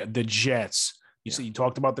 Yeah. The Jets. You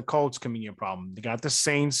talked about the Colts coming in problem. They got the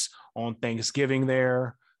Saints on Thanksgiving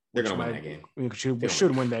there. They're going to win that game. We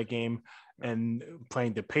should win that game. And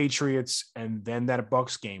playing the Patriots, and then that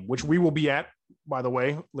Bucs game, which we will be at, by the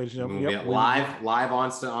way, ladies and gentlemen. Live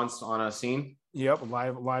on a scene. Yep,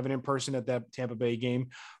 live and in person at that Tampa Bay game.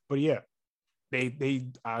 But yeah, they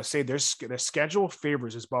say their schedule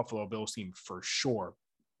favors this Buffalo Bills team for sure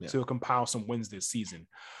to compile some wins this season.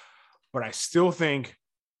 But I still think,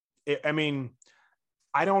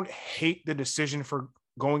 I don't hate the decision for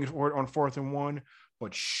going for it on 4th and 1,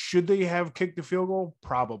 but should they have kicked the field goal?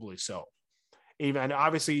 Probably so. Even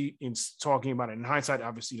obviously, in talking about it in hindsight,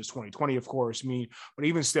 obviously it's 2020, of course. But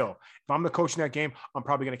even still, if I'm the coach in that game, I'm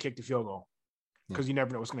probably going to kick the field goal, because you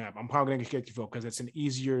never know what's going to happen. I'm probably going to kick the field because it's an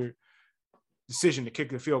easier decision to kick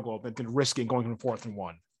the field goal than to risk it going from 4th and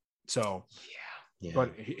 1. So,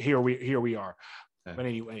 but here we are. Okay. But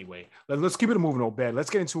anyway, let's keep it moving, Obed.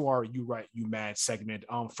 Let's get into our You Right, You Mad segment.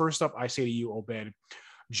 First up, I say to you, Obed,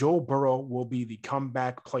 Joe Burrow will be the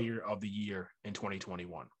comeback player of the year in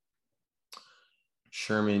 2021.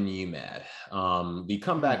 Sherman, you mad. The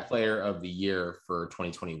comeback player of the year for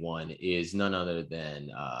 2021 is none other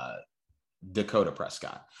than Dakota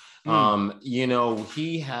Prescott.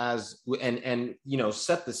 He has, and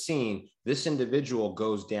set the scene. This individual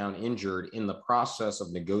goes down injured in the process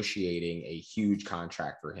of negotiating a huge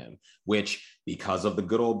contract for him, which, because of the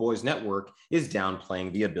Good Old Boys Network, is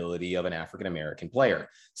downplaying the ability of an African-American player,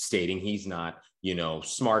 stating he's not,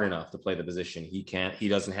 smart enough to play the position. He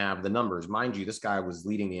doesn't have the numbers. Mind you, this guy was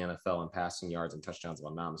leading the NFL in passing yards and touchdowns, if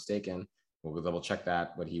I'm not mistaken. We'll double check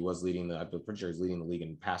that, but he was I'm pretty sure he's leading the league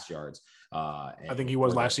in pass yards. I think he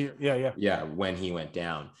was last year. Yeah. When he went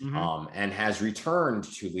down, and has returned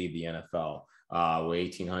to lead the NFL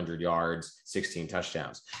with 1,800 yards, 16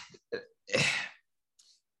 touchdowns.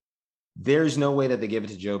 There's no way that they give it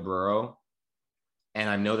to Joe Burrow. And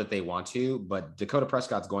I know that they want to, but Dakota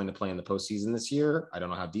Prescott's going to play in the postseason this year. I don't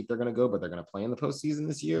know how deep they're going to go, but they're going to play in the postseason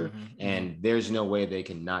this year. And there's no way they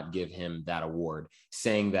can not give him that award,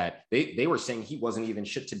 saying that they were saying he wasn't even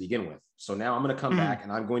shit to begin with. So now I'm going to come back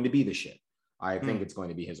and I'm going to be the shit. I think it's going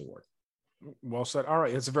to be his award. Well said. All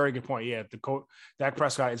right, it's a very good point. Yeah, Dak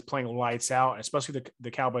Prescott is playing lights out, especially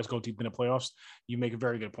the Cowboys go deep in the playoffs. You make a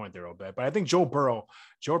very good point there, Obed. But I think Joe Burrow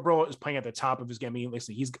is playing at the top of his game. I mean,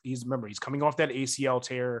 listen, he's remember he's coming off that ACL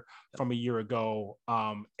tear from a year ago,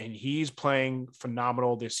 and he's playing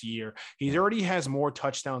phenomenal this year. He already has more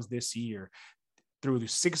touchdowns this year through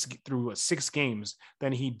six games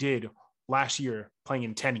than he did last year playing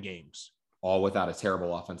in 10 games. All without a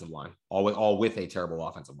terrible offensive line. All with a terrible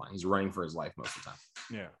offensive line. He's running for his life most of the time.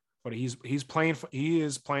 Yeah, but he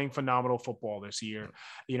is playing phenomenal football this year.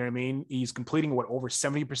 You know what I mean? He's completing over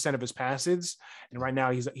 70% of his passes, and right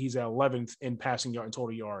now he's at 11th in passing yard and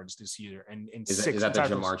total yards this year. And is that the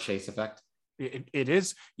Ja'Marr Chase effect? It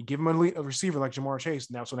is. You give him a receiver like Ja'Marr Chase,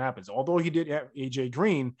 and that's what happens. Although he did have AJ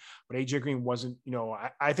Green, but AJ Green wasn't.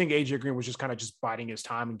 I think AJ Green was just kind of just biding his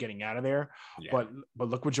time and getting out of there. Yeah. But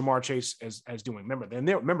look what Ja'Marr Chase is doing.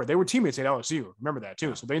 Remember they were teammates at LSU. Remember that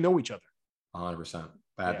too. So they know each other. 100%.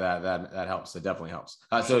 That helps. It definitely helps.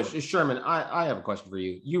 So Sherman, I have a question for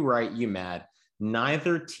you. You right? You mad?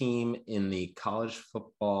 Neither team in the college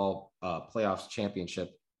football playoffs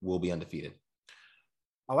championship will be undefeated.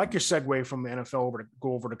 I like your segue from the NFL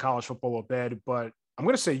go over to college football a bit, but I'm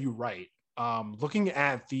going to say you're right. Looking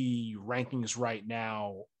at the rankings right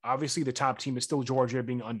now, obviously the top team is still Georgia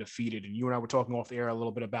being undefeated. And you and I were talking off the air a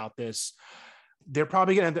little bit about this. They're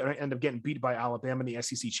probably going to end up getting beat by Alabama in the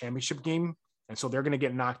SEC championship game. And so they're going to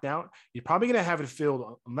get knocked out. You're probably going to have it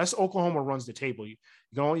filled unless Oklahoma runs the table.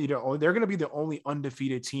 They're going to be the only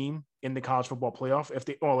undefeated team in the college football playoff.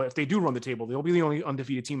 If they do run the table, they'll be the only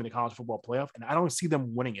undefeated team in the college football playoff. And I don't see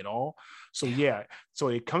them winning it all. So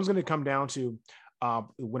going to come down to the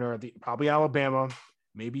winner of probably Alabama,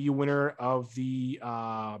 maybe you winner of the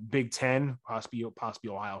Big Ten, possibly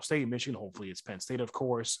Ohio State, Michigan. Hopefully it's Penn State, of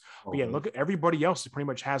course. But yeah, look at everybody else. It pretty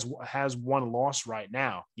much has one loss right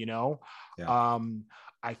now. Yeah.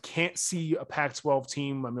 I can't see a Pac-12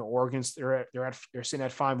 team. I mean, Oregon's they're sitting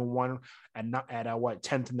at 5-1 and not at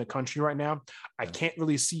 10th in the country right now. I can't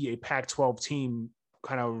really see a Pac-12 team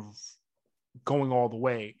kind of going all the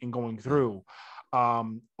way and going through.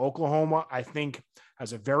 Oklahoma, I think,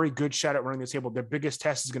 has a very good shot at running the table. Their biggest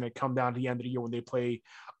test is going to come down to the end of the year when they play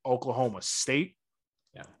Oklahoma State.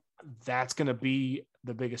 Yeah, that's going to be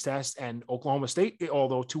the biggest test. And Oklahoma State,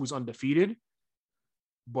 although 2 is undefeated,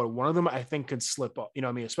 but one of them I think could slip up. You know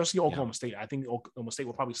what I mean? Especially Oklahoma State. I think Oklahoma State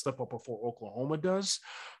will probably slip up before Oklahoma does.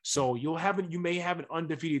 So you may have an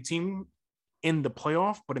undefeated team in the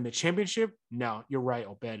playoff, but in the championship, no, you're right,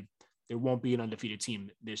 Obed. There won't be an undefeated team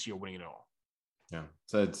this year winning it all. Yeah.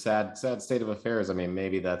 So it's sad state of affairs. I mean,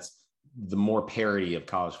 maybe that's the more parity of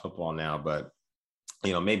college football now, but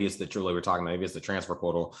maybe it's we're talking about, maybe it's the transfer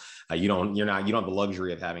portal. You don't have the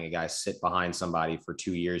luxury of having a guy sit behind somebody for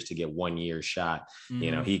 2 years to get 1 year shot.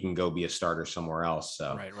 Mm-hmm. He can go be a starter somewhere else.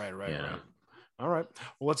 So right. All right.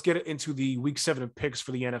 Well, let's get into the week 7 picks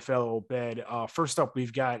for the NFL, Obed. First up,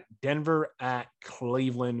 we've got Denver at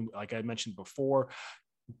Cleveland. Like I mentioned before,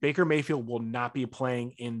 Baker Mayfield will not be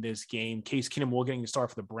playing in this game. Case Keenum will getting a start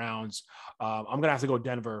for the Browns. I'm going to have to go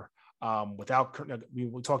Denver without – we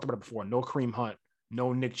talked about it before. No Kareem Hunt,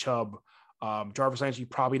 no Nick Chubb. Jarvis Landry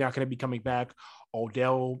probably not going to be coming back.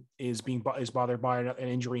 Odell is bothered by an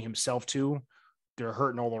injury himself too. They're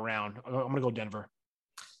hurting all around. I'm going to go Denver.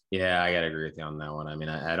 Yeah, I got to agree with you on that one. I mean,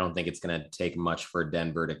 I don't think it's going to take much for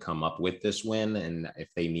Denver to come up with this win. And if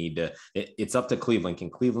they need to, it's up to Cleveland. Can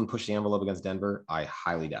Cleveland push the envelope against Denver? I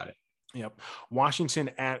highly doubt it. Yep. Washington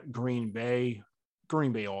at Green Bay.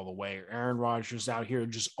 Green Bay all the way. Aaron Rodgers out here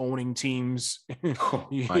just owning teams. He's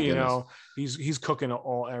cooking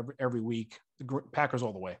every week. The Packers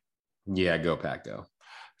all the way. Yeah, go Pack, go.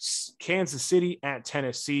 Kansas City at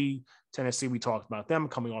Tennessee. Tennessee, we talked about them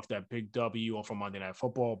coming off that big W from Monday Night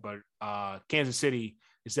Football, but Kansas City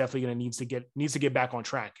is definitely going to needs to get back on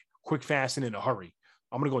track, quick, fast, and in a hurry.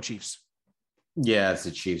 I'm going to go Chiefs. Yeah, it's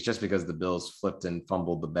the Chiefs. Just because the Bills flipped and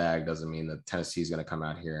fumbled the bag doesn't mean that Tennessee is going to come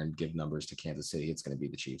out here and give numbers to Kansas City. It's going to be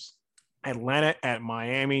the Chiefs. Atlanta at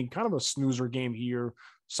Miami, kind of a snoozer game here.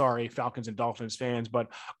 Sorry, Falcons and Dolphins fans, but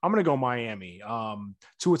I'm going to go Miami.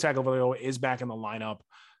 Tua Tagovailoa is back in the lineup.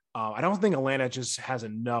 I don't think Atlanta just has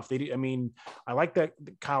enough. I like that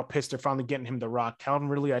Kyle Pitts, they're finally getting him the rock. Calvin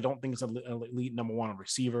Ridley, I don't think is an elite number 1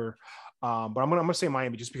 receiver. But I'm gonna say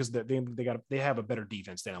Miami just because they have a better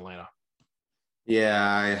defense than Atlanta.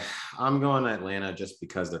 Yeah, I'm going to Atlanta just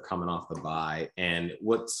because they're coming off the bye. And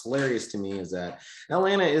what's hilarious to me is that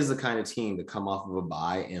Atlanta is the kind of team to come off of a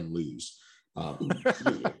bye and lose.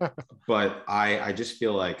 But I just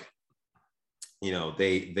feel like,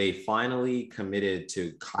 they finally committed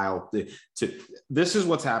to Kyle. This is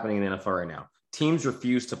what's happening in the NFL right now. teams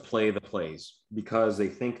refuse to play the plays because they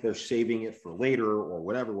think they're saving it for later or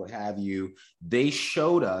whatever, what have you. They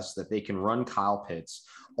showed us that they can run Kyle Pitts,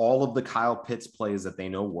 all of the Kyle Pitts plays that they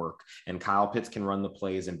know work, and Kyle Pitts can run the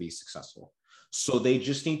plays and be successful. So they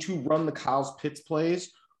just need to run the Kyle Pitts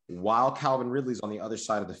plays while Calvin Ridley's on the other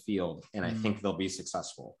side of the field, and I think they'll be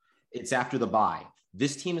successful. It's after the bye.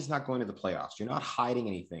 This team is not going to the playoffs. You're not hiding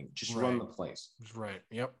anything. Just run the plays. Right.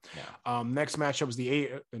 Yep. Yeah. Next matchup is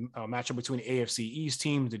the matchup between AFC East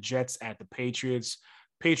teams, the Jets at the Patriots.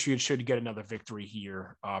 Patriots should get another victory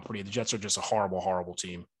here. The Jets are just a horrible, horrible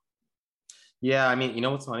team. Yeah, I mean, you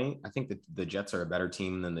know what's funny? I think that the Jets are a better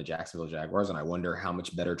team than the Jacksonville Jaguars, and I wonder how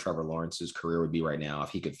much better Trevor Lawrence's career would be right now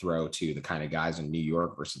if he could throw to the kind of guys in New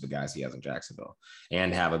York versus the guys he has in Jacksonville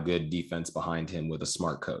and have a good defense behind him with a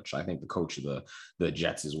smart coach. I think the coach of the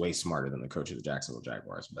Jets is way smarter than the coach of the Jacksonville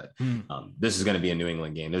Jaguars, but this is going to be a New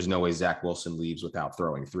England game. There's no way Zach Wilson leaves without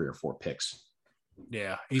throwing 3 or 4 picks.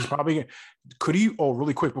 Yeah, he's probably could he? Oh,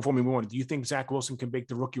 really quick before we move on, do you think Zach Wilson can break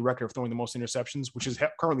the rookie record of throwing the most interceptions, which is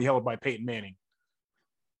currently held by Peyton Manning?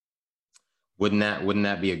 Wouldn't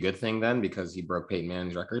that be a good thing then because he broke Peyton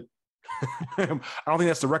Manning's record? I don't think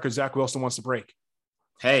that's the record Zach Wilson wants to break.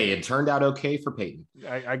 Hey, it turned out okay for Peyton.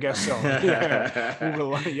 I guess so.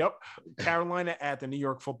 Yeah. Yep. Carolina at the New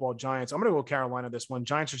York Football Giants. I'm going to go Carolina this one.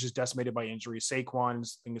 Giants are just decimated by injuries.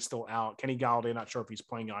 Saquon's thing is still out. Kenny Galladay, not sure if he's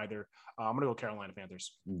playing either. I'm going to go Carolina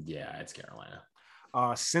Panthers. Yeah, it's Carolina.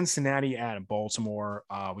 Cincinnati at Baltimore.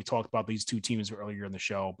 We talked about these two teams earlier in the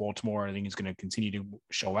show. Baltimore, I think, is going to continue to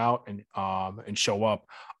show out and show up.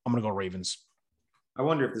 I'm going to go Ravens. I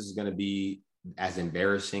wonder if this is going to be as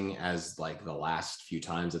embarrassing as like the last few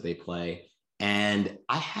times that they play. And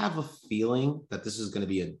I have a feeling that this is going to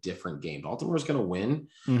be a different game. Baltimore is going to win.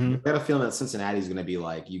 Mm-hmm. I got a feeling that Cincinnati is going to be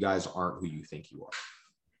like, you guys aren't who you think you are.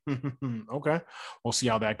 Okay. We'll see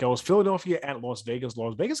how that goes. Philadelphia at Las Vegas.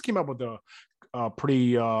 Las Vegas came up with a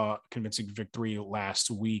pretty convincing victory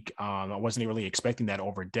last week. I wasn't really expecting that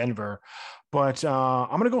over Denver, but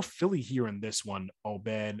I'm going to go Philly here in this one,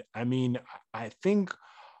 Obed. I mean, I think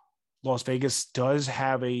Las Vegas does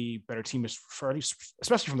have a better team,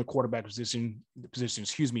 especially from the quarterback position.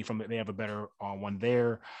 They have a better one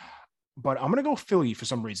there. But I'm going to go Philly for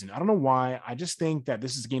some reason. I don't know why. I just think that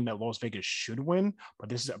this is a game that Las Vegas should win, but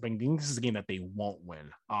this is a game that they won't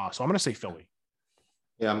win. So I'm going to say Philly.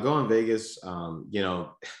 Yeah, I'm going Vegas.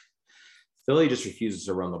 Philly just refuses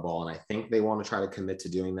to run the ball, and I think they want to try to commit to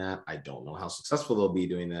doing that. I don't know how successful they'll be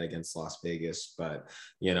doing that against Las Vegas, but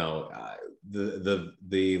the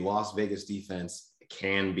Las Vegas defense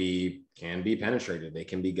can be penetrated. They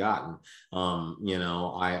can be gotten.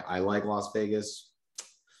 I like Las Vegas.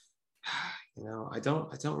 I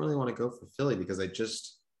don't really want to go for Philly because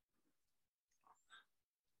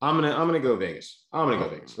I'm gonna go Vegas. I'm gonna go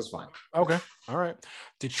Vegas. That's fine. Okay. All right.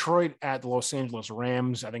 Detroit at the Los Angeles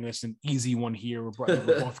Rams. I think that's an easy one here. We're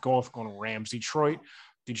both going Rams. Detroit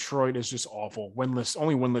is just awful.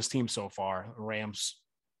 Only winless team so far. Rams.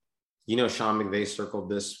 Sean McVay circled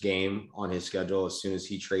this game on his schedule as soon as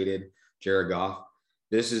he traded Jared Goff.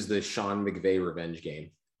 This is the Sean McVay revenge game.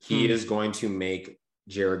 He is going to make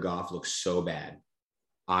Jared Goff look so bad.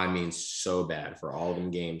 I mean, so bad for all of them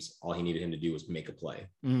games. All he needed him to do was make a play.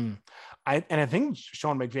 I think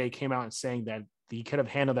Sean McVay came out and saying that he could have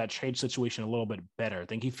handled that trade situation a little bit better. I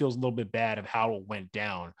think he feels a little bit bad of how it went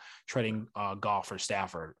down trading Goff for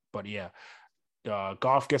Stafford. But yeah,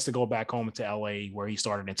 Goff gets to go back home to LA where he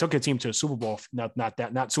started and took a team to a Super Bowl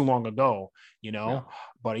not too long ago, Yeah.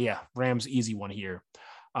 But yeah, Rams easy one here.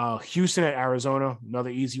 Houston at Arizona, another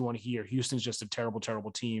easy one here. Houston's just a terrible,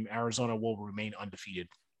 terrible team. Arizona will remain undefeated.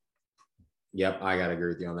 Yep, I gotta agree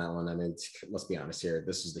with you on that one. I mean, let's be honest here.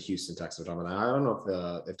 This is the Houston Texans. I don't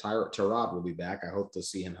know if Tyrod will be back. I hope to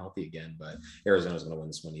see him healthy again, but Arizona's gonna win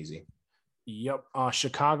this one easy. Yep.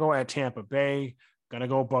 Chicago at Tampa Bay. Gonna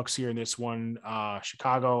go Bucks here in this one.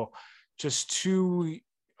 Chicago just too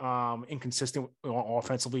inconsistent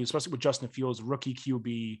offensively, especially with Justin Fields, rookie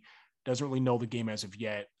QB. Doesn't really know the game as of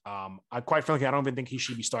yet. Quite frankly, I don't even think he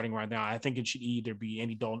should be starting right now. I think it should either be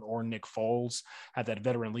Andy Dalton or Nick Foles, have that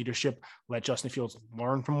veteran leadership, let Justin Fields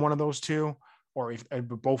learn from one of those two, or if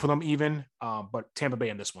both of them even. But Tampa Bay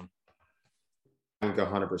in this one. I think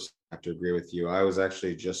 100% have to agree with you. I was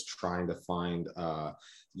actually just trying to find, a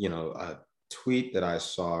tweet that I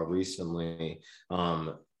saw recently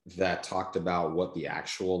that talked about what the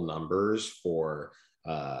actual numbers for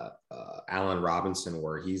Allen Robinson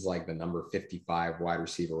were. He's like the number 55 wide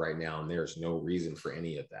receiver right now, and there's no reason for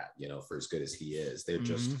any of that, for as good as he is. They're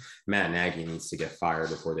just Matt Nagy needs to get fired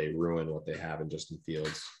before they ruin what they have in Justin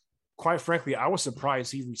Fields. Quite frankly, I was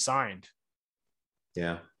surprised he resigned.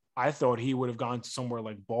 Yeah. I thought he would have gone to somewhere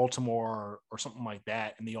like Baltimore or something like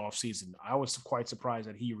that in the offseason. I was quite surprised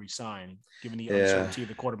that he resigned, given the uncertainty of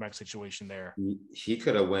the quarterback situation there. He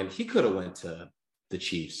could have went to the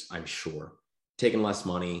Chiefs, I'm sure, taken less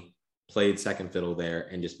money, played second fiddle there,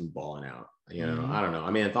 and just been balling out. You know, I don't know.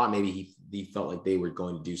 I mean, I thought maybe he felt like they were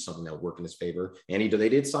going to do something that would work in his favor. And they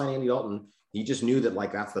did sign Andy Dalton. He just knew that,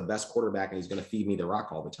 like, that's the best quarterback and he's going to feed me the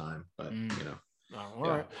rock all the time. But, you know. All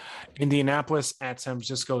right. Indianapolis at San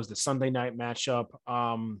Francisco is the Sunday night matchup.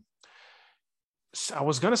 I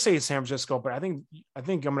was going to say San Francisco, but I think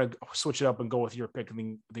I'm going to switch it up and go with your pick,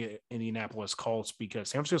 the Indianapolis Colts, because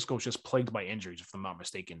San Francisco is just plagued by injuries, if I'm not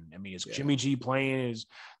mistaken. I mean, is Jimmy G playing?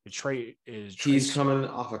 He's coming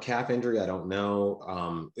off a calf injury? I don't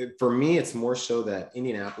know. For me, it's more so that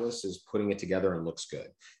Indianapolis is putting it together and looks good.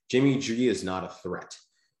 Jimmy G is not a threat.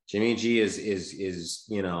 Jimmy G is,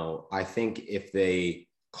 you know, I think if they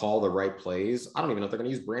call the right plays, I don't even know if they're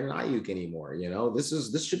going to use Brandon Ayuk anymore. You know,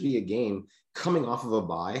 this should be a game coming off of a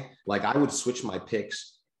bye. Like, I would switch my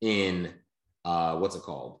picks in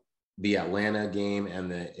the Atlanta game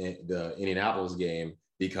and the Indianapolis game,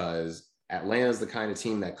 because Atlanta's the kind of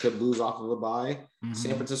team that could lose off of a bye.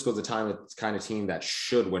 San Francisco's the kind of team that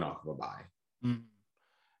should win off of a bye.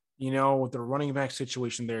 You know, with the running back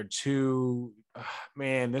situation there too,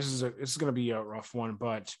 man, this is going to be a rough one,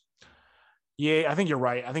 but yeah, I think you're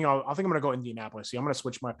right. I think I'm going to go Indianapolis. I'm going to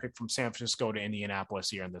switch my pick from San Francisco to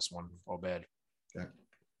Indianapolis here in this one, Obed. Okay.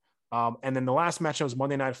 And then the last matchup is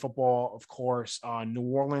Monday Night Football, of course, New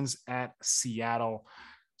Orleans at Seattle.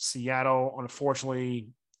 Seattle, unfortunately,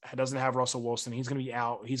 doesn't have Russell Wilson. He's going to be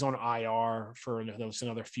out. He's on IR for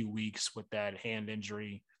another few weeks with that hand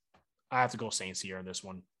injury. I have to go Saints here in this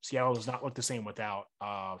one. Seattle does not look the same without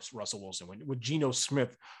Russell Wilson, with Geno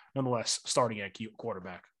Smith nonetheless starting at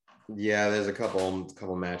quarterback. Yeah, there's a couple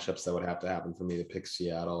matchups that would have to happen for me to pick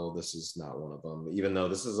Seattle. This is not one of them, even though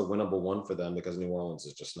this is a winnable one for them because New Orleans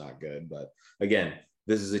is just not good. But again,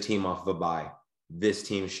 this is a team off of a bye. This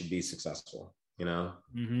team should be successful, you know?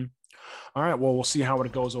 All right, well, we'll see how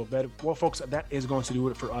it goes, Obed. Well, folks, that is going to do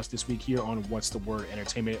it for us this week here on What's the Word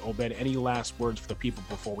Entertainment. Obed, any last words for the people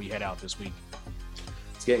before we head out this week?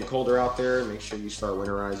 It's getting colder out there. Make sure you start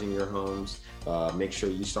winterizing your homes. Make sure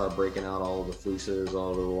you start breaking out all the fleeces,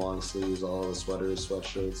 all the long sleeves, all the sweaters,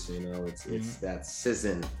 sweatshirts. You know, it's that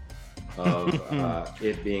season of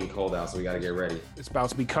it being cold out, so we got to get ready. It's about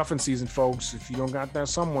to be cuffing season, folks. If you don't got that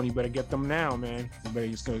someone, you better get them now, man.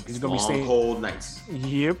 It's gonna be staying cold nights.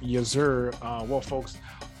 Yep, yes, sir. Well, folks,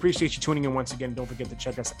 appreciate you tuning in once again. Don't forget to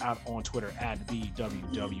check us out on Twitter at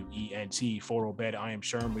TheWWENT. For Obed, I am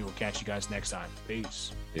Sherm. We will catch you guys next time.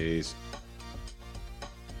 Peace.